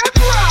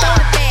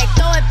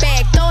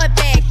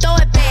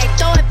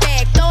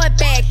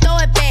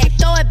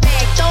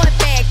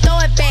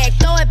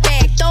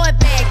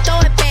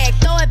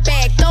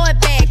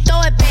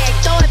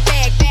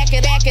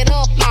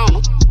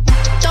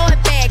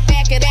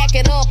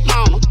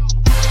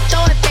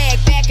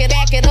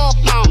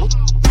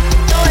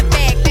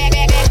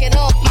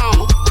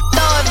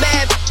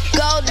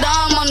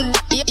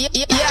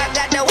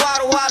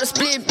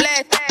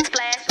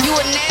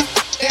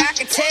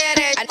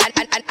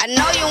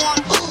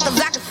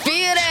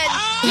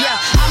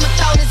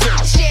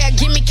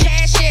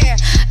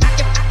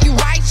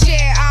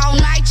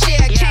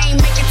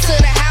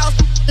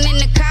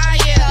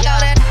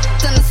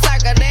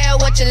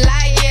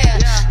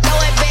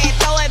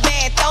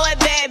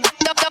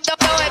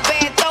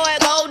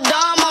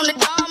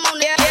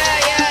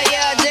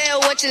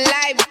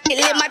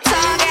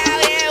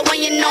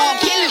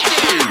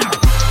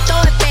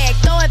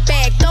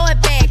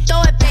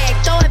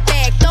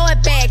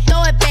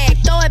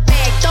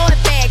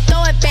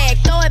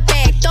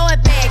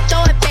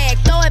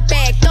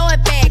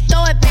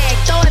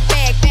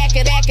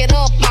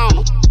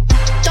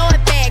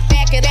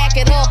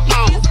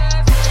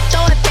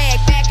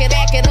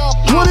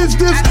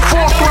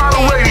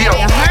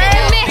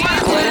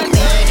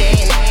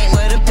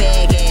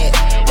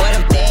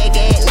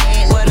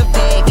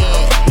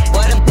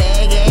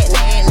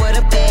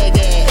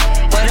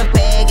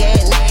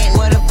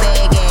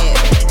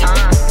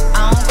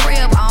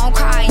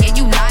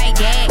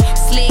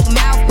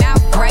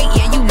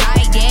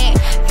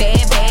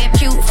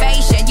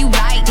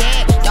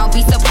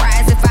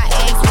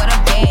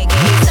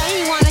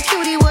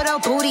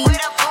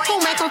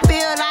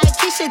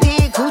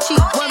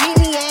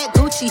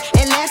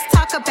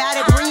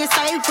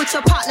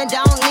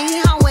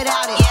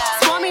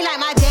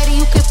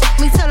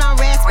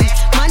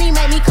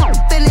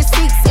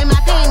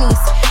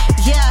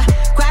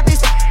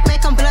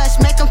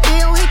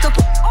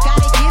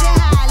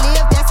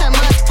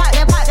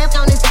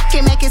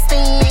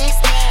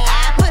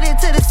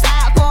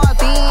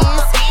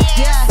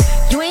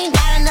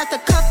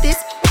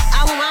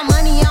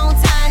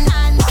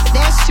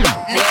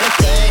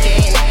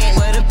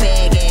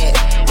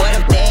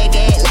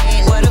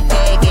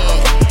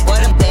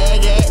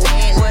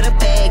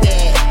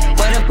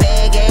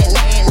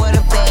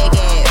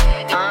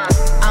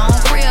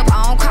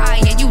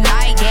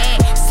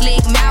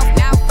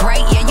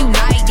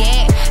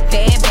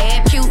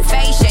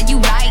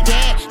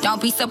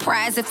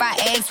 Surprised if I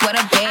ask what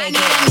a bag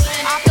is.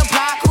 Off the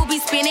block, who be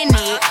spinning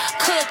it?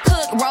 Cook,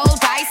 roll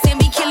dice and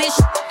be killing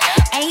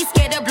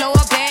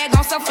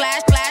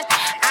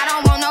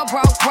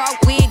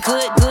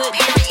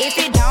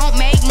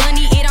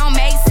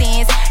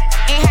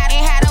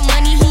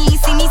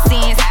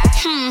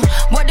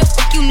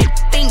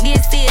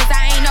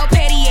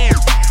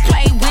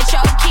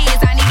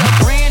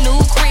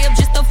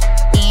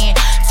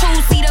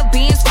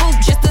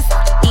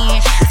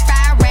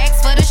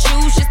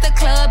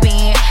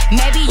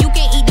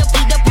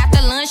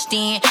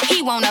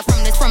He want her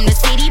from the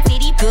city.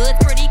 Good,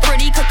 pretty,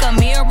 cook a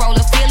meal, roll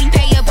a Philly.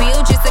 Pay a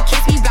bill just to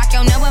kiss me. Block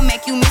your number,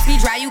 make you miss me.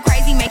 Drive you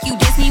crazy, make you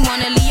diss me.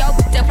 Wanna Leo,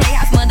 the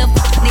playhouse,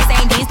 motherfucker. This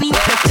ain't Disney.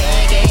 Where the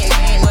bag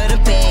at? Where the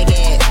bag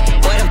at?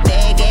 Where the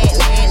bag at?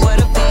 Where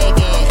the bag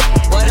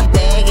at? Where the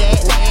bag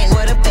at?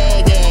 Where the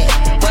bag at?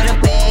 Where the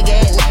bag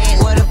at?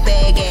 Where the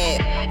bag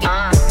at?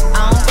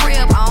 On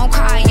crib, on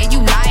car, yeah, you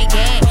like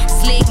that.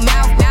 Slick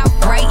mouth,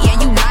 great, yeah,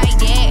 you like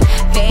that.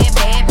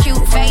 Bad,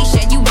 cute face,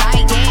 yeah, you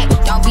like that.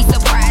 Don't be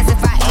surprised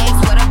if I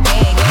ask what a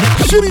bag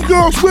at. City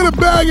Girls, where the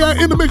bag at?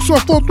 In the mix on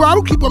Full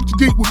Throttle. Keep up to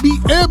date with me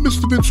and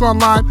Mr. Vince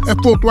online at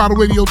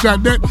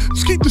FullThrottleRadio.net.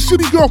 Let's keep the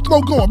City Girl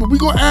flow going, but we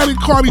gonna add in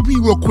Cardi B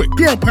real quick.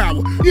 Girl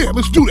power. Yeah,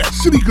 let's do that.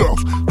 City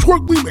Girls,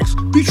 twerk remix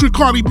featuring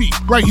Cardi B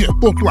right here,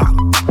 Full Throttle.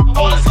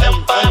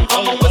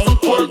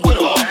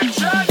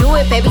 Do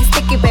it, baby,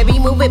 stick it, baby,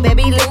 move it,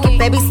 baby, lick it,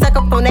 baby, suck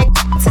up on that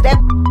to that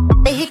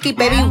hickey,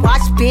 baby.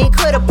 Watch big,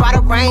 coulda brought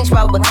a Range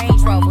Rover.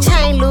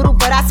 Chain little,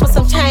 but I spent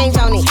some change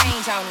on it.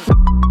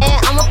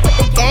 And I'ma put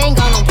the gang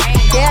on them.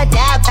 They'll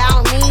die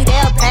about me,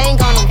 they'll bang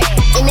on them.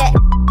 In that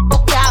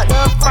out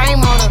the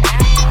frame on them.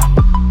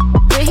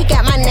 Yeah, he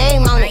got my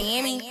name on it.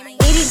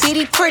 Itty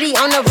bitty pretty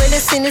on the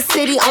realest in the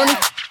city. Only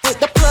with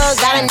the plug,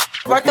 got a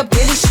worth a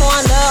Billy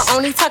showing love.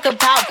 Only talk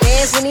about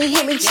bands when he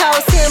hit me,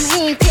 chose him.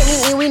 He ain't pick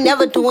me and we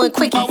never doing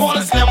quickies. I want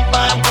a slim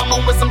fine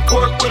woman with some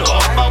pork with her.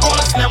 I want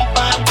a slim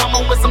fine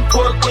woman with some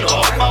pork with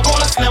her. I want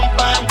a slim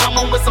fine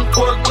woman with some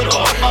pork with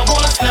her. I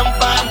want a slim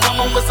fine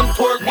woman with some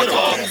pork with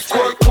her.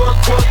 Pork, pork,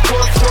 pork,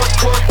 pork, pork,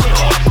 pork with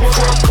her.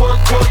 Pork, pork,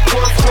 pork,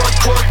 pork, pork,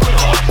 pork with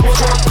her.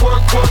 Pork,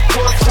 pork, pork,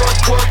 pork, pork,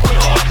 pork with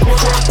her.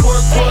 Pork,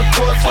 pork, pork, pork,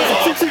 pork with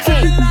her.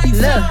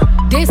 Look,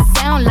 this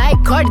sound like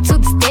Cardi to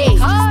the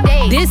stage.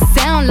 This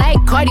sound like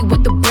Cardi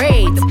with the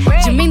braids.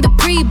 Jermaine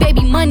Dupri,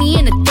 baby, money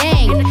in a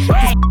thing. This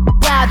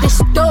wild, this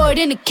stored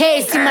in a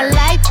case. See my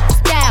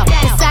lifestyle,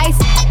 it's ice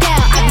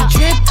down. I be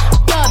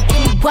dripped up, get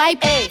me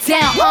wiped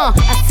down.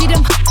 I see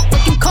them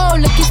looking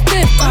cold, looking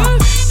stiff.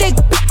 Thick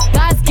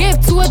God's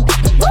gift to a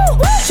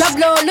drop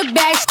low, look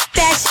back,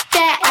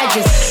 that. I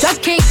just drop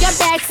kick, your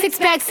back, six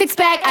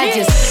pack. I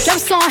just drop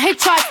song, hit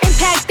charts,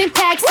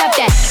 impact. Stop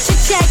that. Chit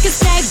chat, get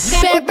snack,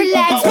 bed,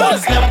 relax. I want a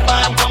slim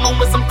fine woman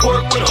with some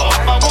pork with her.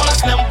 I want a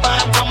slim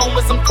fine woman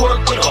with some pork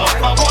with her.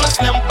 I want a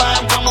slim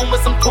fine woman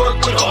with some pork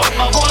with her.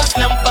 I want a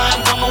slim fine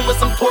woman with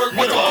some pork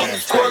with her.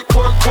 Pork,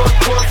 pork, pork,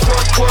 pork,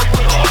 pork, pork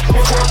with her.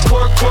 Pork,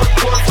 pork, pork,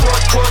 pork,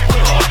 pork, pork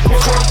with her.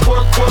 Pork,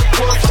 pork, pork,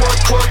 pork, pork,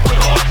 pork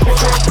with her.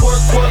 Pork,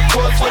 pork, pork,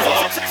 pork with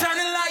her.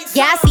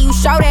 Yeah, I see you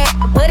show that,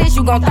 but is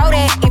you gon' throw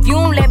that? If you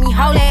don't let me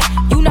hold it,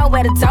 you know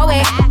where to tow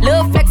it.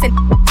 Lil' flexin',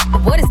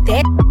 what is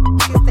that?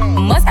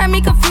 Must have me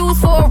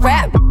confused for a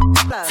rap.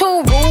 Too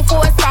rude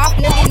for a soft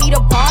nigga, need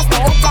a boss,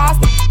 nigga floss.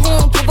 Who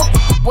don't give a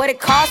what it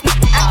costs me?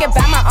 I can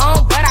buy my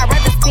own, but I'd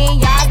rather spend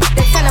y'all.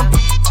 They tell them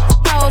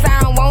knows I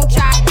don't want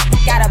y'all.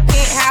 Got a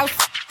penthouse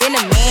in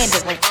a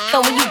Mandarin, so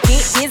when you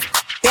get this,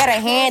 better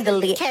handle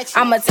it.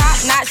 I'm a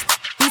top notch,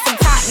 be some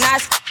top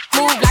notch.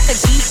 Move like a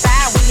G5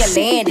 when you're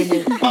landing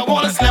it. I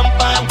want a slim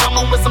fine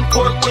woman with some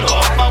pork with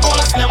her. I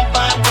want a slim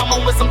fine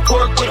woman with some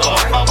pork with her.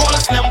 I want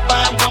a slim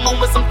fine woman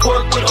with some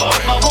pork with her.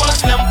 I want a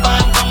slim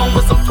fine woman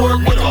with some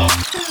pork with her.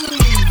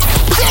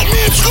 That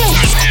means who?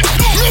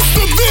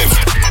 Mr. Vince.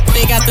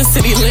 They got the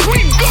city lit.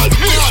 We got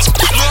this.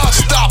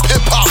 Non-stop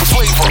hip-hop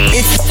flavor.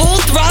 It's Full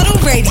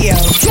Throttle Radio.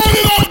 Turn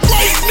it up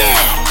right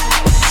now.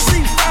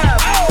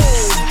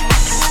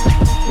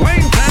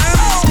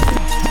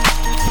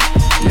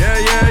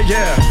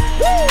 Yeah.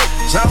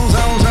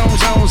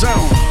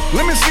 Zone.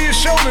 Let me see your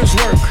shoulders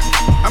work.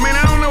 I mean,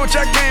 I don't know what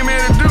y'all came here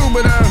to do,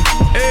 but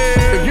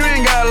if you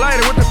ain't got a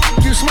lighter, what the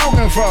f you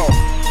smoking for?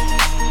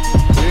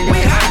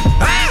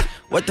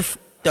 What the f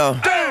though?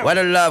 Where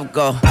the love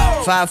go?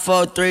 5,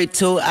 4, 3,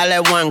 2, I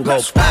let one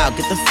go. Wow,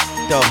 get the f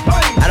though.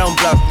 I don't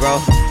bluff,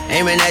 bro.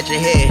 Aiming at your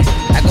head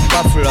like a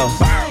buffalo.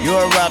 You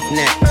a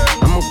roughneck,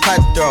 I'm a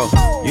cutthroat.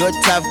 You a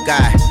tough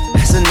guy.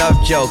 That's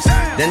enough jokes.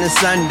 Then the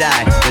sun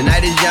died. The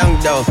night is young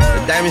though.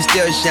 The diamonds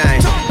still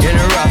shine. In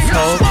a rough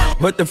hole.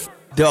 What the f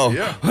though?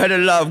 Where the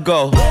love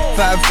go?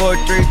 5, 4,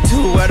 3,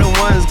 2. Where the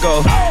ones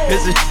go?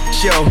 It's a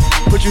show.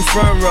 Put you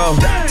front row.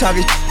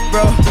 Talking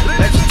bro.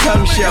 Let your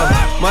tongue show.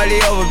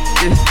 Money over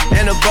bitches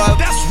and above.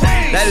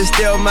 That is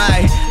still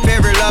my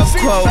favorite love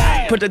quote.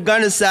 Put the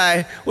gun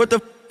aside. What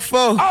the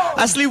for?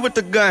 I sleep with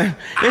the gun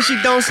and she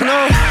don't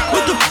snow.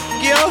 What the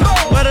yo?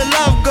 Where the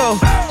love go?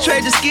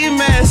 Trade the ski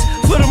mask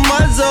for the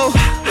muzzle.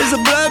 It's a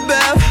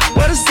bloodbath.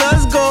 Where the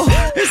suns go?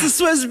 It's a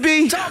Swiss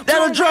beat.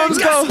 That the drums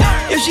go.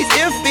 If she's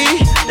iffy,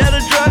 that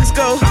the drugs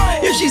go.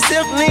 If she's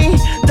simply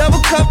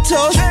double cup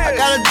toast, I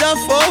got a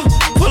duffel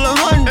full of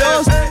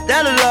hundos.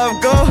 That the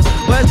love go.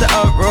 Where's the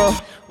uproar?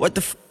 What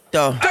the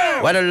though?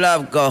 Where the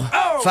love go?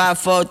 5,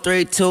 4,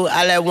 3, 2,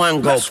 I let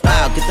one go.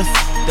 Wow, get the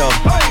though.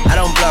 I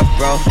don't bluff,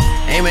 bro.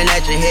 Aiming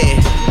at your head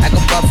like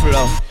a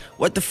buffalo.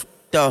 What the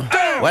though?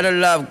 Where the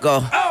love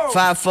go?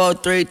 5, 4,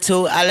 3,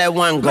 2, I let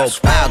one go.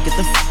 Wow, get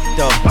the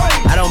though.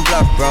 I don't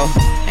bluff, bro.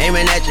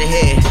 Aiming at your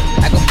head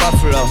like a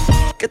buffalo.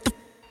 Get the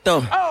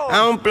though. I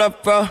don't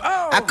bluff, bro.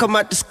 I come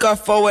out the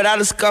scuffle without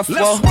a scuffle.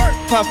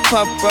 Puff,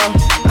 puff, bro.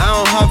 I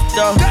don't huff,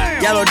 though.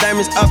 Yellow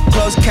diamonds up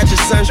close, catch a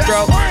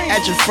sunstroke.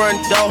 At your front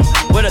door,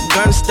 with a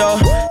gun store.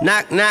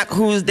 Knock, knock,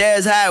 who's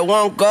there's how it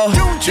won't go.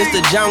 Just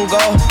the jungle,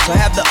 so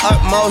have the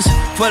utmost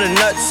for the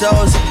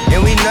nutsos.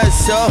 And we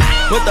nutso,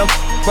 what the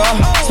bro?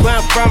 Where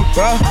I'm from,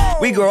 bro.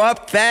 We grow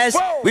up fast,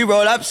 we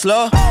roll up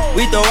slow.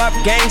 We throw up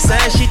gang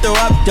signs, she throw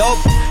up dope.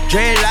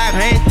 Dreadlock,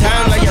 hang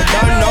time like you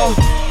don't know.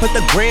 Put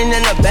the green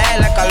in the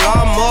bag like a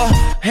lawnmower.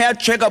 Hair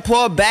trigger,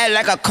 pull back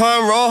like a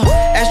cornrow.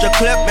 Extra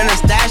clip in a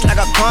stash like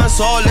a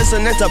console.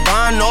 Listening to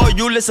Bono,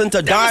 you listen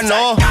to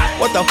Dono.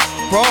 What the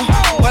bro?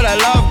 Where the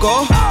love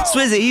go?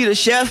 Swizzy, he the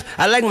chef,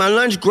 I like my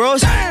lunch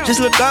gross.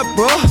 Just look up,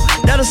 bro,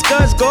 there the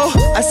scuds go.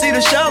 I see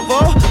the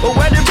shovel, but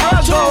where did bro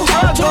go?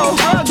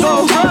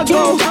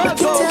 I can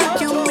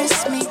tell you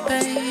miss me,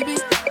 baby.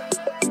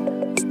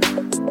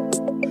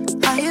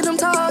 I hear them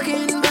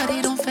talking, but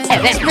they don't fade.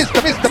 That's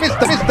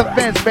Mr.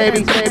 Vince,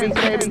 baby. I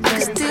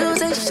can still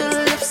taste your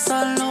lips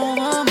all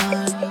over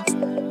mine.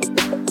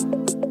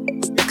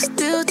 I can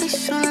still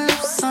taste your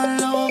lips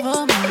all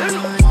over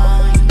mine.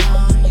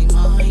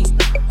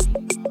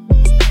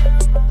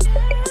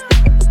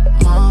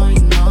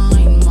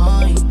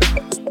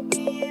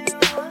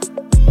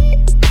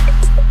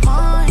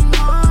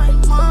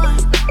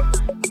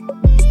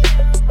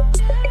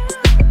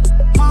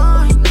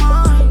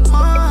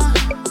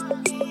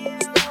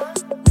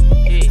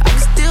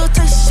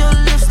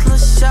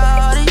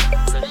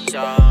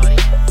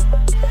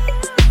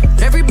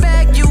 Every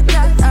bag you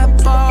got, I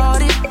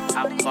bought it.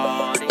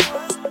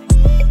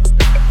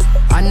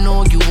 I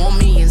know you want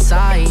me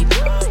inside,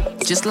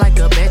 just like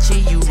a Betchy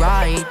you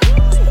ride.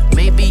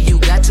 Maybe you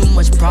got too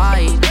much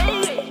pride.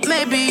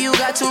 Maybe you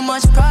got too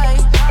much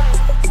pride.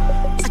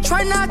 I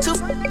try not to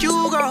f***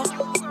 you, girl.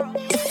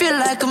 It feel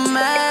like a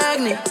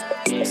magnet.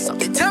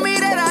 Something tell me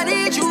that I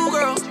need you,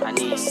 girl.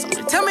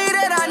 Something tell me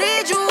that I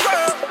need you,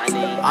 girl.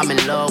 I'm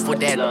in love with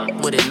that,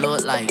 what it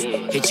look like.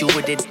 Hit you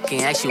with it,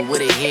 can ask you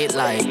what it hit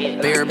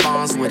like. Bare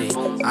bonds with it,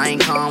 I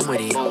ain't calm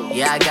with it.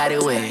 Yeah, I got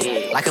it with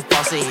it, like a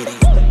faucet hit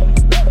it.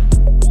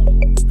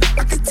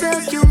 I can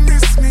tell you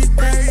miss me,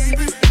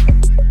 baby.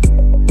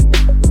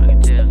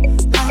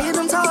 I hear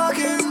them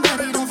talking, but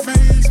it don't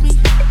faze me.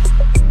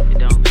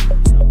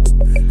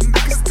 I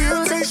can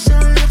still taste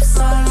your lips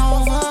all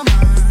over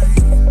mine.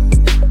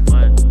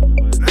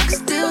 I can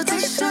still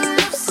taste your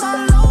lips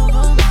all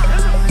over mine.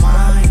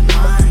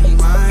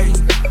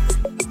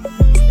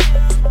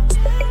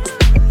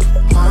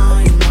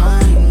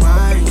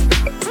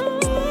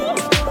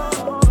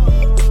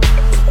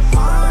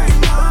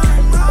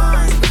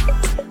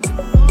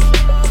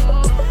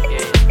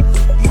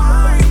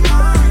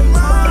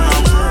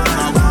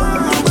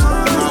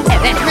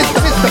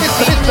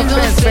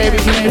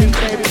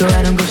 So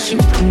I don't go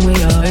shooting where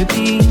your heart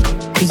be.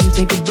 Cause you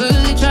take a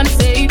bullet trying to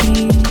save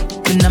me.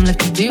 Then I'm left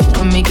to deal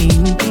with making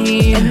you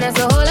bleed. And that's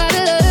a whole lot of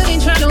love,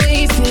 ain't trying to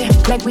waste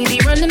it. Like we be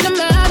running them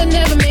out and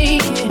never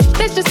make it.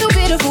 That's just too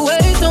bitter for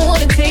words, don't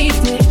wanna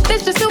taste it.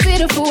 That's just too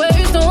bitter for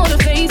words, don't wanna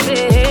face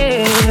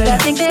it. But I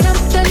think that I'm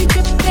done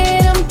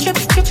tripping, I'm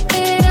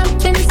tripping. I've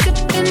been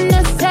sipping,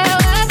 that's how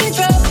I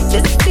control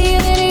this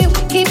feeling. You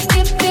keep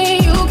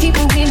giving, you keep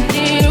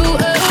winning.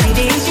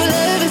 Maybe it's your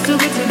love, it's too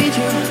good to be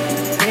true.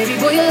 Baby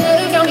boy, your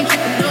love got me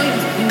tripping on you.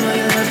 You know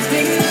your love is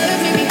big enough,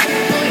 make me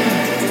tripping on you.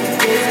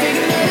 It's big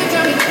enough,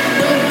 got me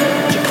tripping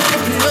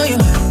on you.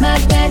 My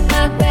bad,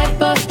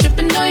 for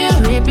tripping on you.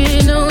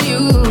 Tripping on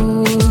you.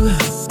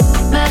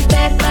 My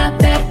bad,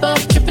 for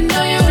tripping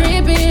on you.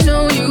 Tripping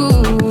on you.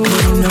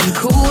 You know I'm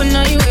cool when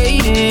now you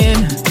waiting,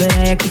 but I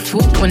act a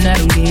fool when I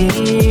don't get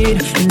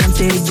it. And I'm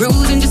steady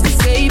bruising just to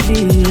save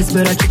this,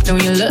 but I tripped on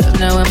your love,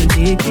 now I'm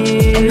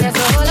addicted. And that's a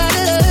whole lot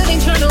of love,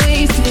 ain't tryna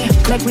waste it.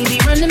 Like we be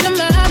running them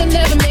out and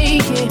never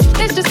make it.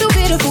 That's just too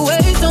bitter for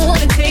words, don't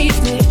wanna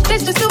taste it.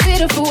 That's just too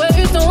bitter for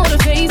words, don't wanna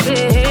face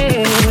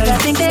it. But I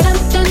think that I'm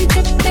done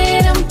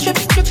tripping, I'm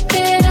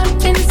tripping. I've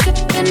been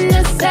sipping,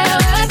 that's how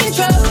I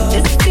control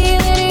this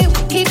feeling. You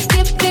keep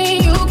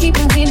giving, you keep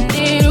winning.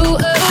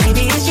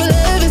 Maybe it's your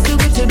love, it's too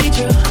good to be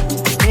true.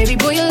 Baby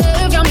boy, your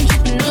love got me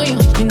tripping on you.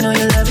 You know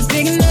your love is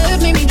big enough,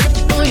 make me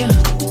trip on you.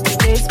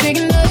 It's big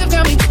enough,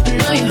 got me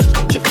tripping on you.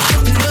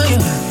 Tripping on you.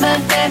 My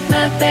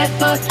bad,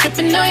 for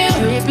tripping on you.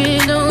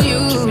 Tripping on you.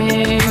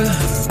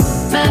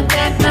 My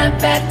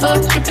bad, for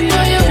tripping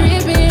on you.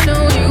 Tripping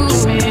on you.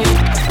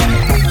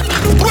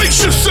 Brace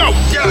yourself.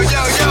 Yo.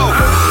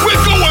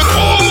 We're going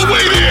all the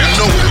way there. You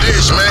know what it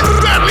is, man.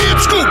 Fatman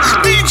Scoop,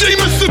 DJ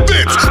Mr.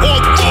 Vince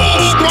on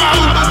Full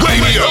Throttle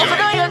Radio. If you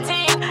do your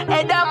thing,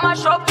 head down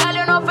mash up, girl,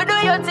 you know if you do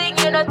your thing,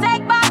 you know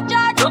take back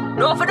charge.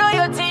 No, if you do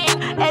your thing,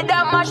 head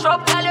down mash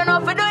up, girl, you know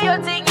if you do your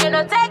thing, you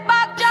know take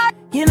back charge.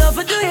 You know if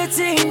you do your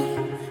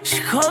thing, she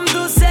come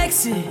too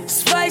sexy,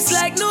 spice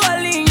like New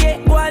Orleans, yeah,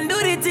 go and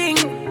do the thing.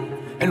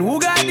 And who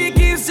got the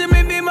keys to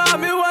me, be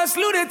mommy, wants to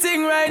do the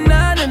thing right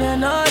now, and I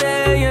know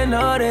that, you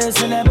know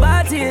this. And that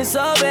body is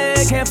so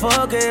big, can't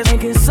focus. And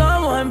can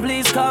someone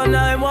please call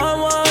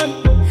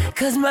 911?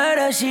 Cause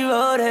murder, she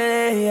wrote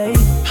it, yeah.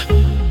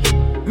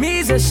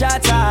 Me's a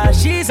shatter,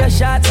 she's a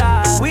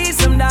shatter. We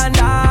some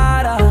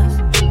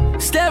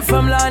dandadas. Step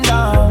from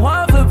London,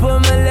 one foot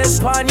put my lips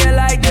on you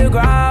like the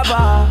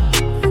grabber.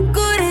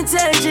 Good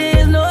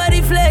intentions, no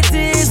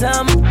deflectors.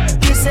 I'm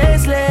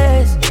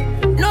senseless.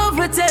 No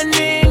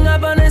pretending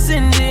up on a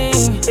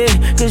singing.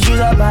 Cause you's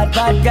a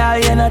bad girl,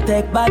 you no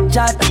take back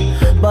chat.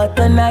 But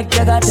tonight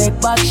you gotta take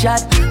back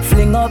shot.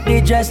 Fling up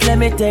the dress, let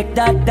me take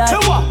that.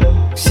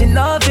 She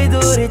know if you do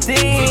the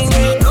thing.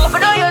 No for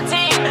do your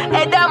thing,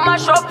 head down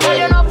mash up. Tell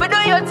you know for do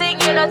your thing,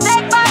 you no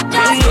take back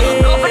charge.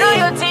 No for do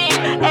your thing,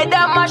 head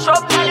down mash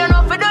up. Tell you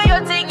know for do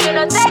your thing, you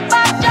no take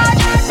back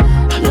charge.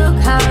 Look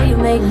how you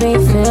make me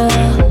feel.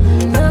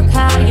 Look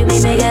how you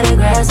make me get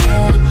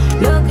aggressive.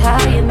 Look how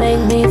you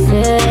make me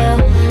feel.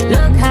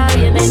 Look how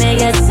you make me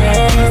get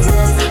senseless.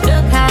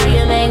 Look how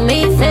you make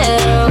me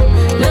feel.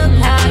 Look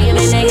how you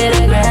make me get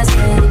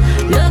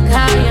aggressive. Look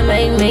how you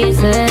make me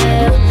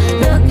feel.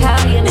 Look how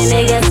you make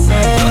me get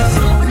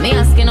senseless. Me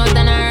a skin out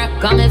and a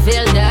rock, come me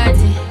feel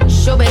dirty.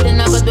 Show better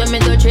now, but when me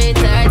do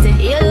 3:30.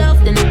 You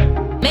love the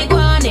me go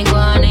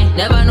on it.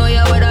 Never know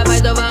you would have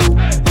fight over.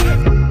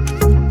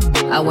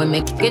 I will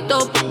make it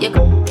up, you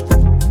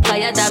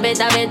fire tab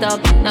it up.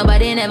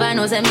 Nobody never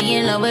knows that me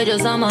in love with you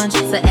so much.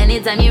 So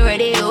anytime you're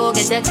ready, you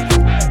get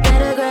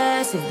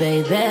aggressive,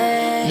 baby.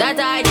 That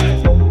I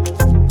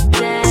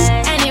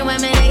any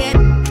women they get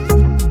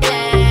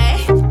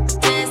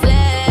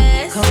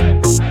senseless.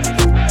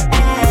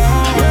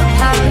 Look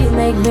how you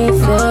make me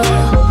feel.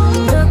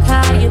 Look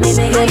how you make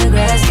me get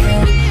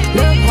aggressive.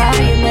 Look how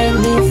you make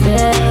me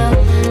feel.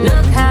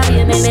 Look how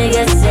you make me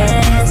get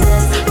senseless.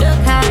 Look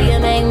how you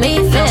make me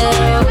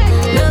feel.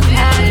 Look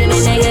how you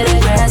make me get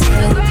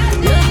aggressive.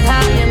 Look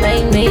how you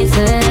make me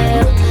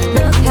feel.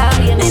 Look how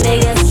you make me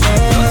get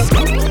senseless.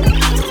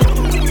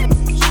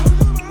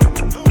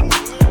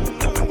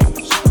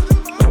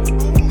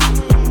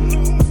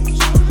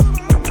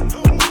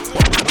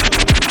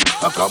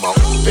 Come on,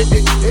 do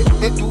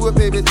it,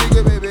 baby, take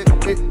it, baby.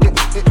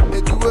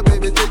 Do it,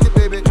 baby, take it,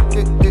 baby.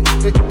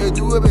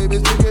 Do it, baby,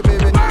 take it,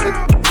 baby.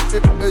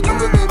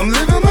 I'm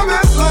living my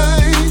best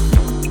life.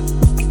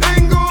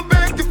 Ain't going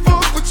back and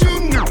forth with you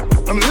now.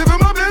 I'm living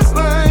my best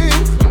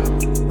life.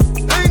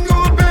 Ain't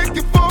going back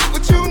and forth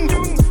with you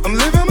now. I'm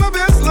living my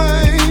best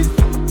life.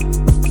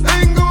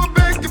 Ain't going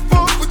back and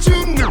forth with you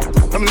now.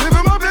 I'm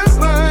living my best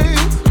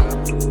life.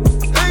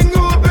 Ain't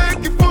going back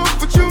and forth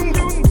with you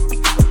now.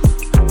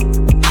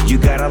 You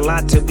got a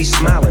lot to be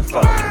smiling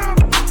for.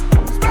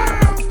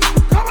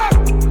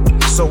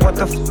 So what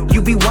the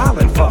you be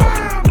wildin' for?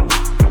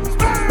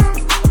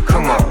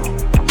 Come on,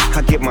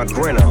 I get my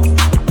grin on.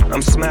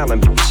 I'm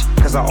smiling, bitch,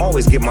 cause I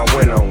always get my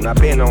win on. I've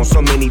been on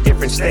so many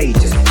different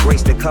stages.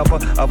 Graced the cover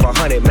of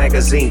 100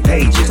 magazine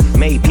pages.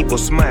 Made people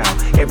smile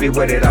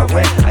everywhere that I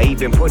went. I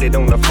even put it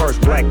on the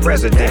first black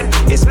president.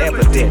 It's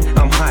evident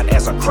I'm hot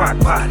as a crock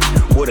pot.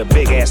 With a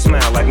big ass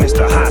smile like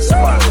Mr. Hot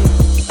Spot.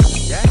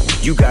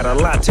 You got a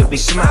lot to be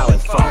smiling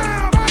for.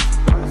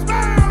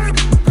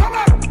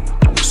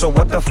 So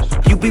what the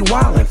you be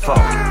wildin' for?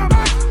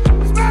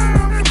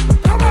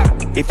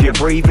 If you're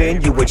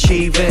breathing, you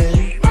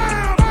achieving.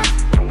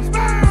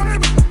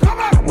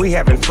 We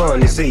having fun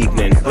this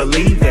evening,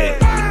 believe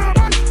it.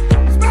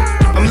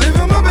 I'm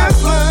living my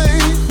best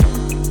life.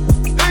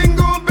 Ain't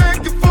going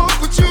back and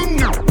forth with you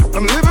now.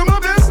 I'm living my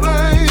best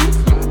life.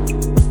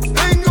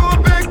 Ain't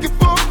going back and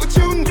forth with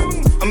you now.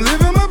 I'm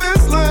living my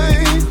best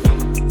life.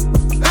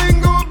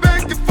 Ain't going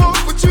back and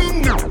forth with you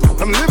now.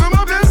 I'm living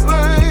my best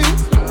life.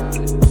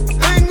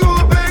 Ain't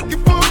going back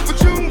and forth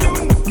with you now.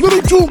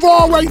 Little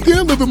Duval right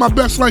there, living my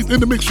best life in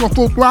the mix on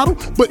Full Throttle.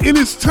 But it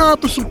is time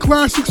for some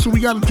classics, so we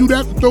gotta do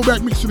that. The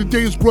Throwback Mix of the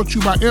Day is brought to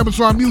you by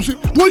Amazon Music.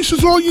 Voice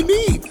is all you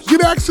need.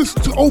 Get access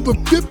to over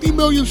 50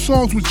 million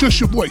songs with just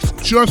your voice.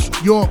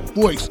 Just your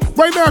voice.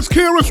 Right now it's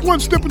KRS-One,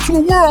 Step Into a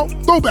World.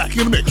 Throwback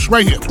in the mix,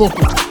 right here, Full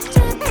Throttle.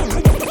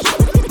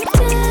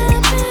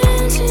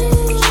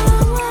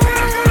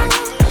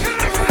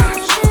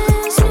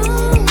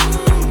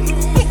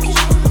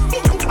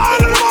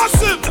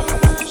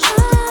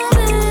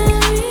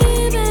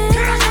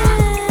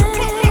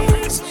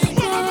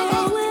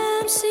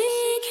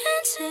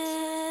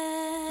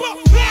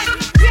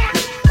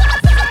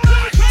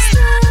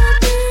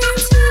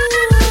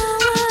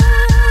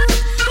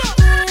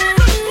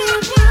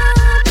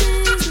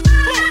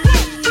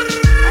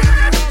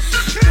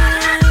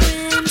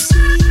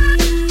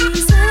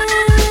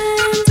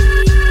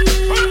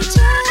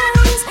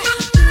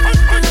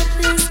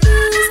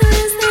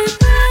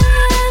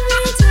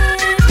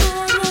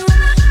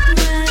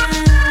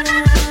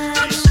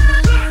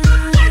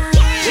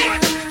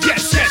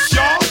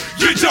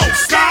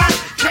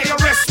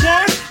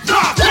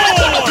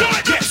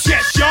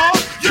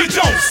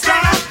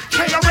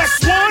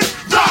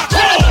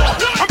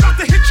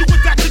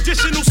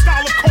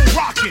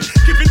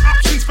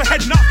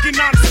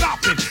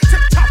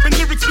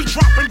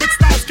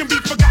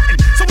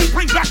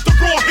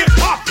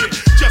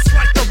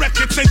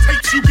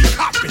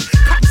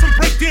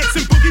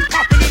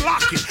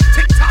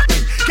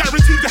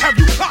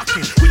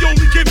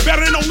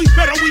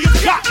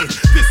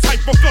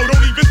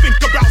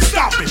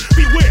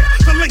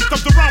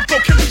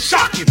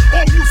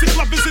 All music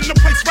lovers in the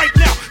place right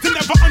now. They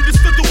never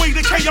understood the way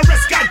the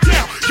KRS got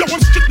down. Yo,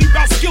 I'm strictly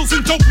about skills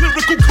and dope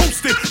lyrical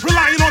coasting.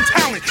 Relying on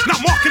talent, not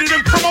marketing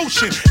and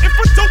promotion. If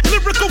a dope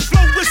lyrical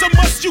flow is a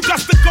must, you got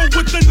to go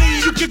with the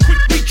name you can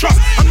quickly trust.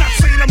 I'm not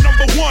saying I'm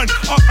number one.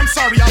 I'm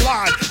sorry, I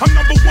lied. I'm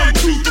number 1,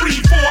 2,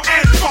 3, 4,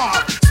 and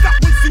 5. Stop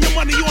wasting your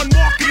money on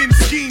marketing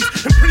schemes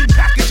and pretty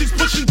packages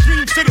pushing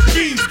dreams to the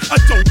beams. A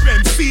dope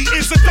MC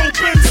is a dope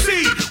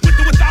MC. With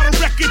or without a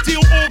record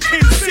deal, all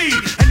can see.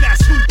 And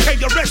that's who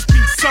KRS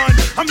be, son.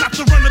 I'm not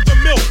the run of the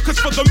mill, cause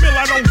for the mill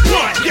I don't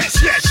run. Yes,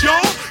 yes,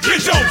 y'all, you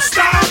don't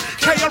stop.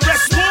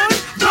 KRS-One,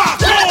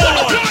 rock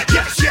on.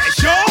 Yes,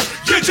 yes, y'all,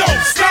 you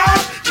don't stop.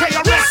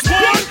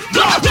 KRS-One,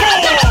 rock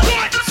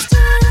on.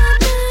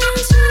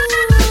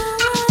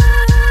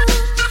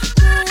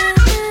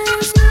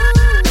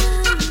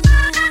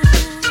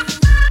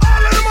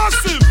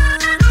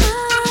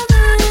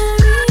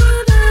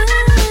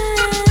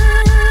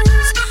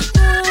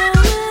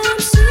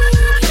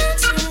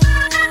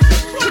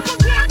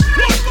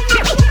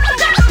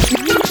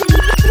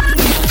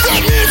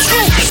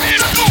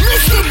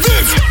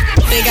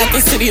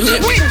 City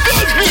lit.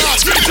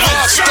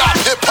 Non-stop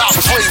hip-hop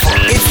flavor.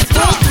 It's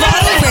Full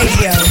Throttle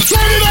Radio.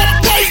 Turn it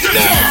up right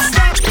now.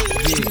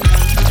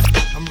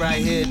 Yeah, I'm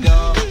right here,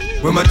 dog.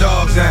 Where my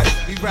dogs at?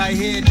 We right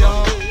here,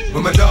 dog.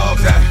 Where my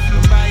dogs at?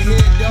 I'm right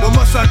here, dog. What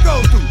must I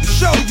go through to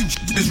show you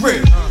is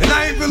real? And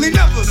I ain't really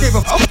never gave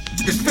a fuck.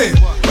 It's fair,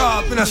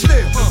 rob and I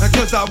steal. Not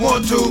cause I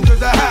want to,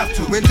 cause I have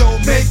to. And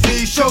don't make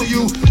me show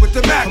you with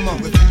the Mac.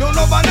 If you don't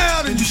know by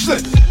now, then you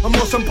slip. I'm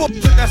on some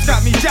bullshit that's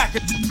got me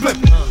jacking,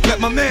 flipping. Let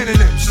my man in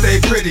him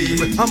stay pretty,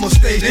 but I'm gonna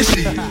stay this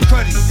shit.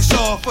 Cruddy, it's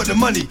all for the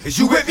money. Is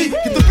you with me?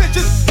 Get the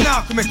bitches, now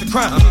I'll commit the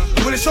crime.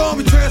 When it's on,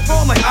 we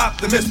transform like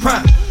Optimus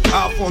Prime.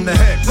 Out on the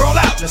head, roll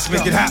out, let's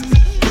make it happen.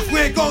 If we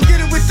ain't gon'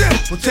 get it with them,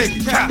 we'll take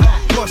it cap.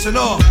 Bustin'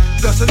 off,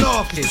 dustin'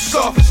 off, it's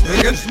softest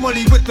nigga. It's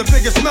money with the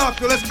biggest mouth,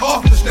 yo, let's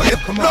off this nigga.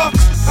 Come on,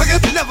 I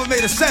guess never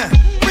made a sound.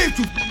 Breathe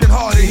too f***ing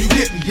hard and he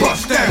getting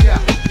bust down.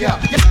 Yeah.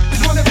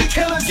 Just wanna be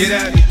killers. Get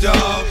at me,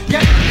 dog.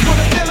 Yeah.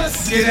 Wanna kill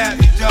us. Get at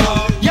me,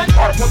 dog. Yeah.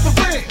 Want the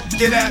ring.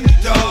 Get at me,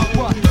 dog.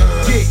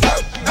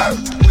 Yeah.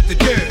 With the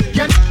dirt.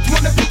 Yeah.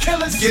 Wanna be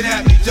killers. Get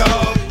at me,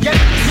 dog. Yeah.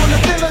 Wanna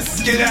kill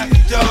us. Get at me,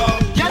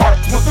 dog. Yeah.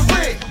 Want the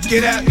ring.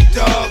 Get at me,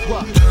 dog.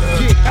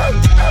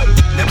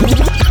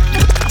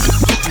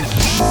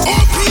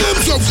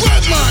 RPM's a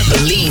redline.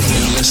 Believe me.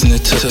 Listening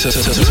to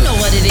You know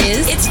what it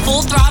is. It's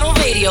Full Throttle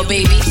Radio,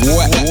 baby.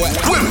 What?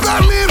 With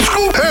Batman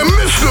Scoop and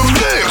Mr.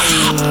 Mix.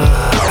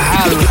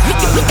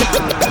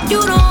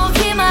 You don't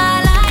hear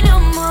my line no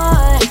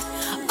more.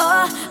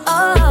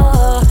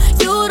 Oh.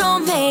 You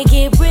don't make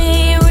it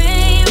ring,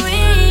 ring,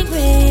 ring,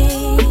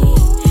 ring.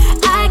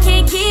 I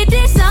can't keep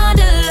this on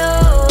the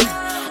low.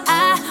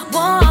 I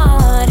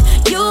want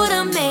you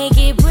to make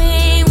it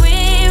ring,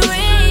 ring,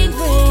 ring,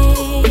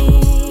 ring.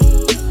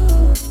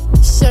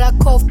 Should I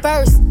call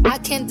first? I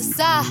can't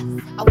decide.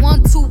 I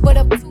want to, but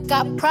I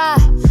got pride.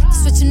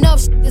 Switching up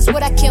is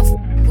what I can't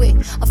with.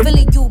 I'm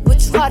feeling you,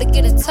 but you hard to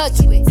get in touch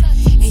with.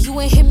 And you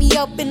ain't hit me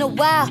up in a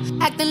while.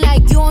 Acting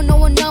like you don't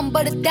know a number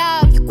but a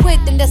dial. You quit,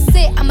 then that's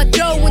it. I'ma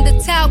throw in the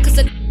towel, cause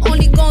I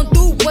only gon'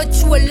 do what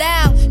you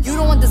allow. You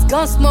don't want this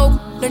gun smoke.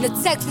 Learn to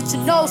text with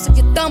your nose so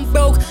your thumb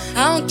broke.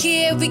 I don't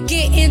care if we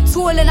get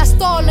into it and I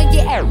stall on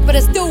your air, but I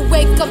still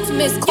wake up to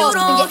miss calls.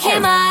 You don't hear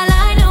my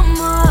line no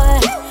more.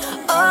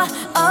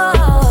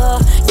 Oh.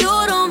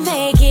 You don't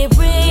make it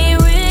ring,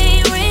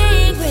 ring,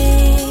 ring,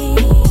 ring.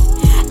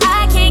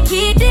 I can't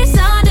keep this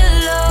on the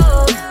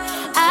low.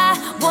 I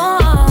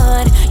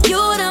want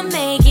you to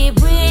make it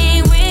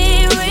ring,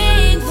 ring,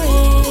 ring,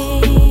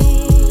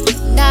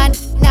 ring.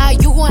 Nah,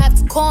 you won't have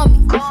to call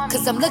me,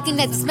 cause I'm looking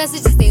at these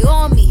messages, they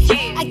on me.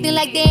 Acting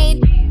like they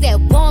ain't that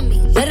want me.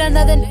 Let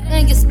another nigga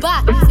in your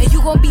spot, and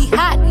you gon' be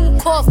hot,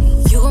 coffee.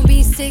 You gon'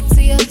 be sick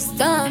to your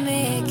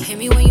stomach. Hit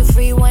me when you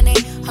free,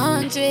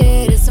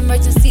 1-800. It's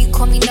emergency,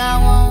 call me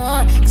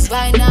 911. Cause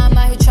right now I'm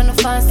out here tryna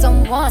find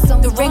someone.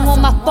 The ring on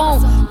my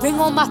phone, ring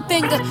on my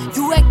finger.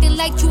 You acting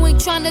like you ain't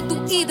tryna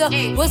do either.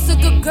 What's a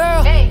good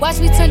girl? Watch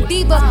me turn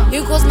diva.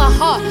 Here goes my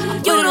heart, I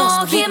put it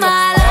on speaker. You don't hear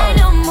my line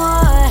no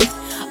more.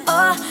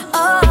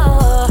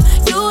 Oh.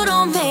 You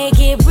don't make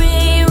it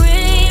ring,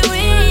 ring,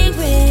 ring,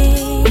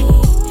 ring.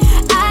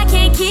 I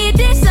can't keep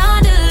this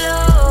on the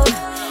low.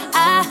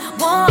 I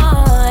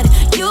want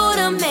you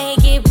to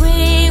make it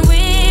ring,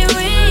 ring,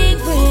 ring,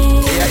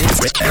 ring.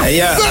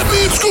 Yeah.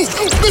 Batman Scoop,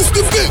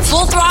 Mr. Vince.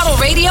 Full Throttle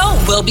Radio,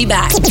 we'll be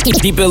back.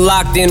 Keep it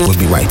locked in. We'll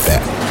be right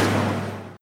back.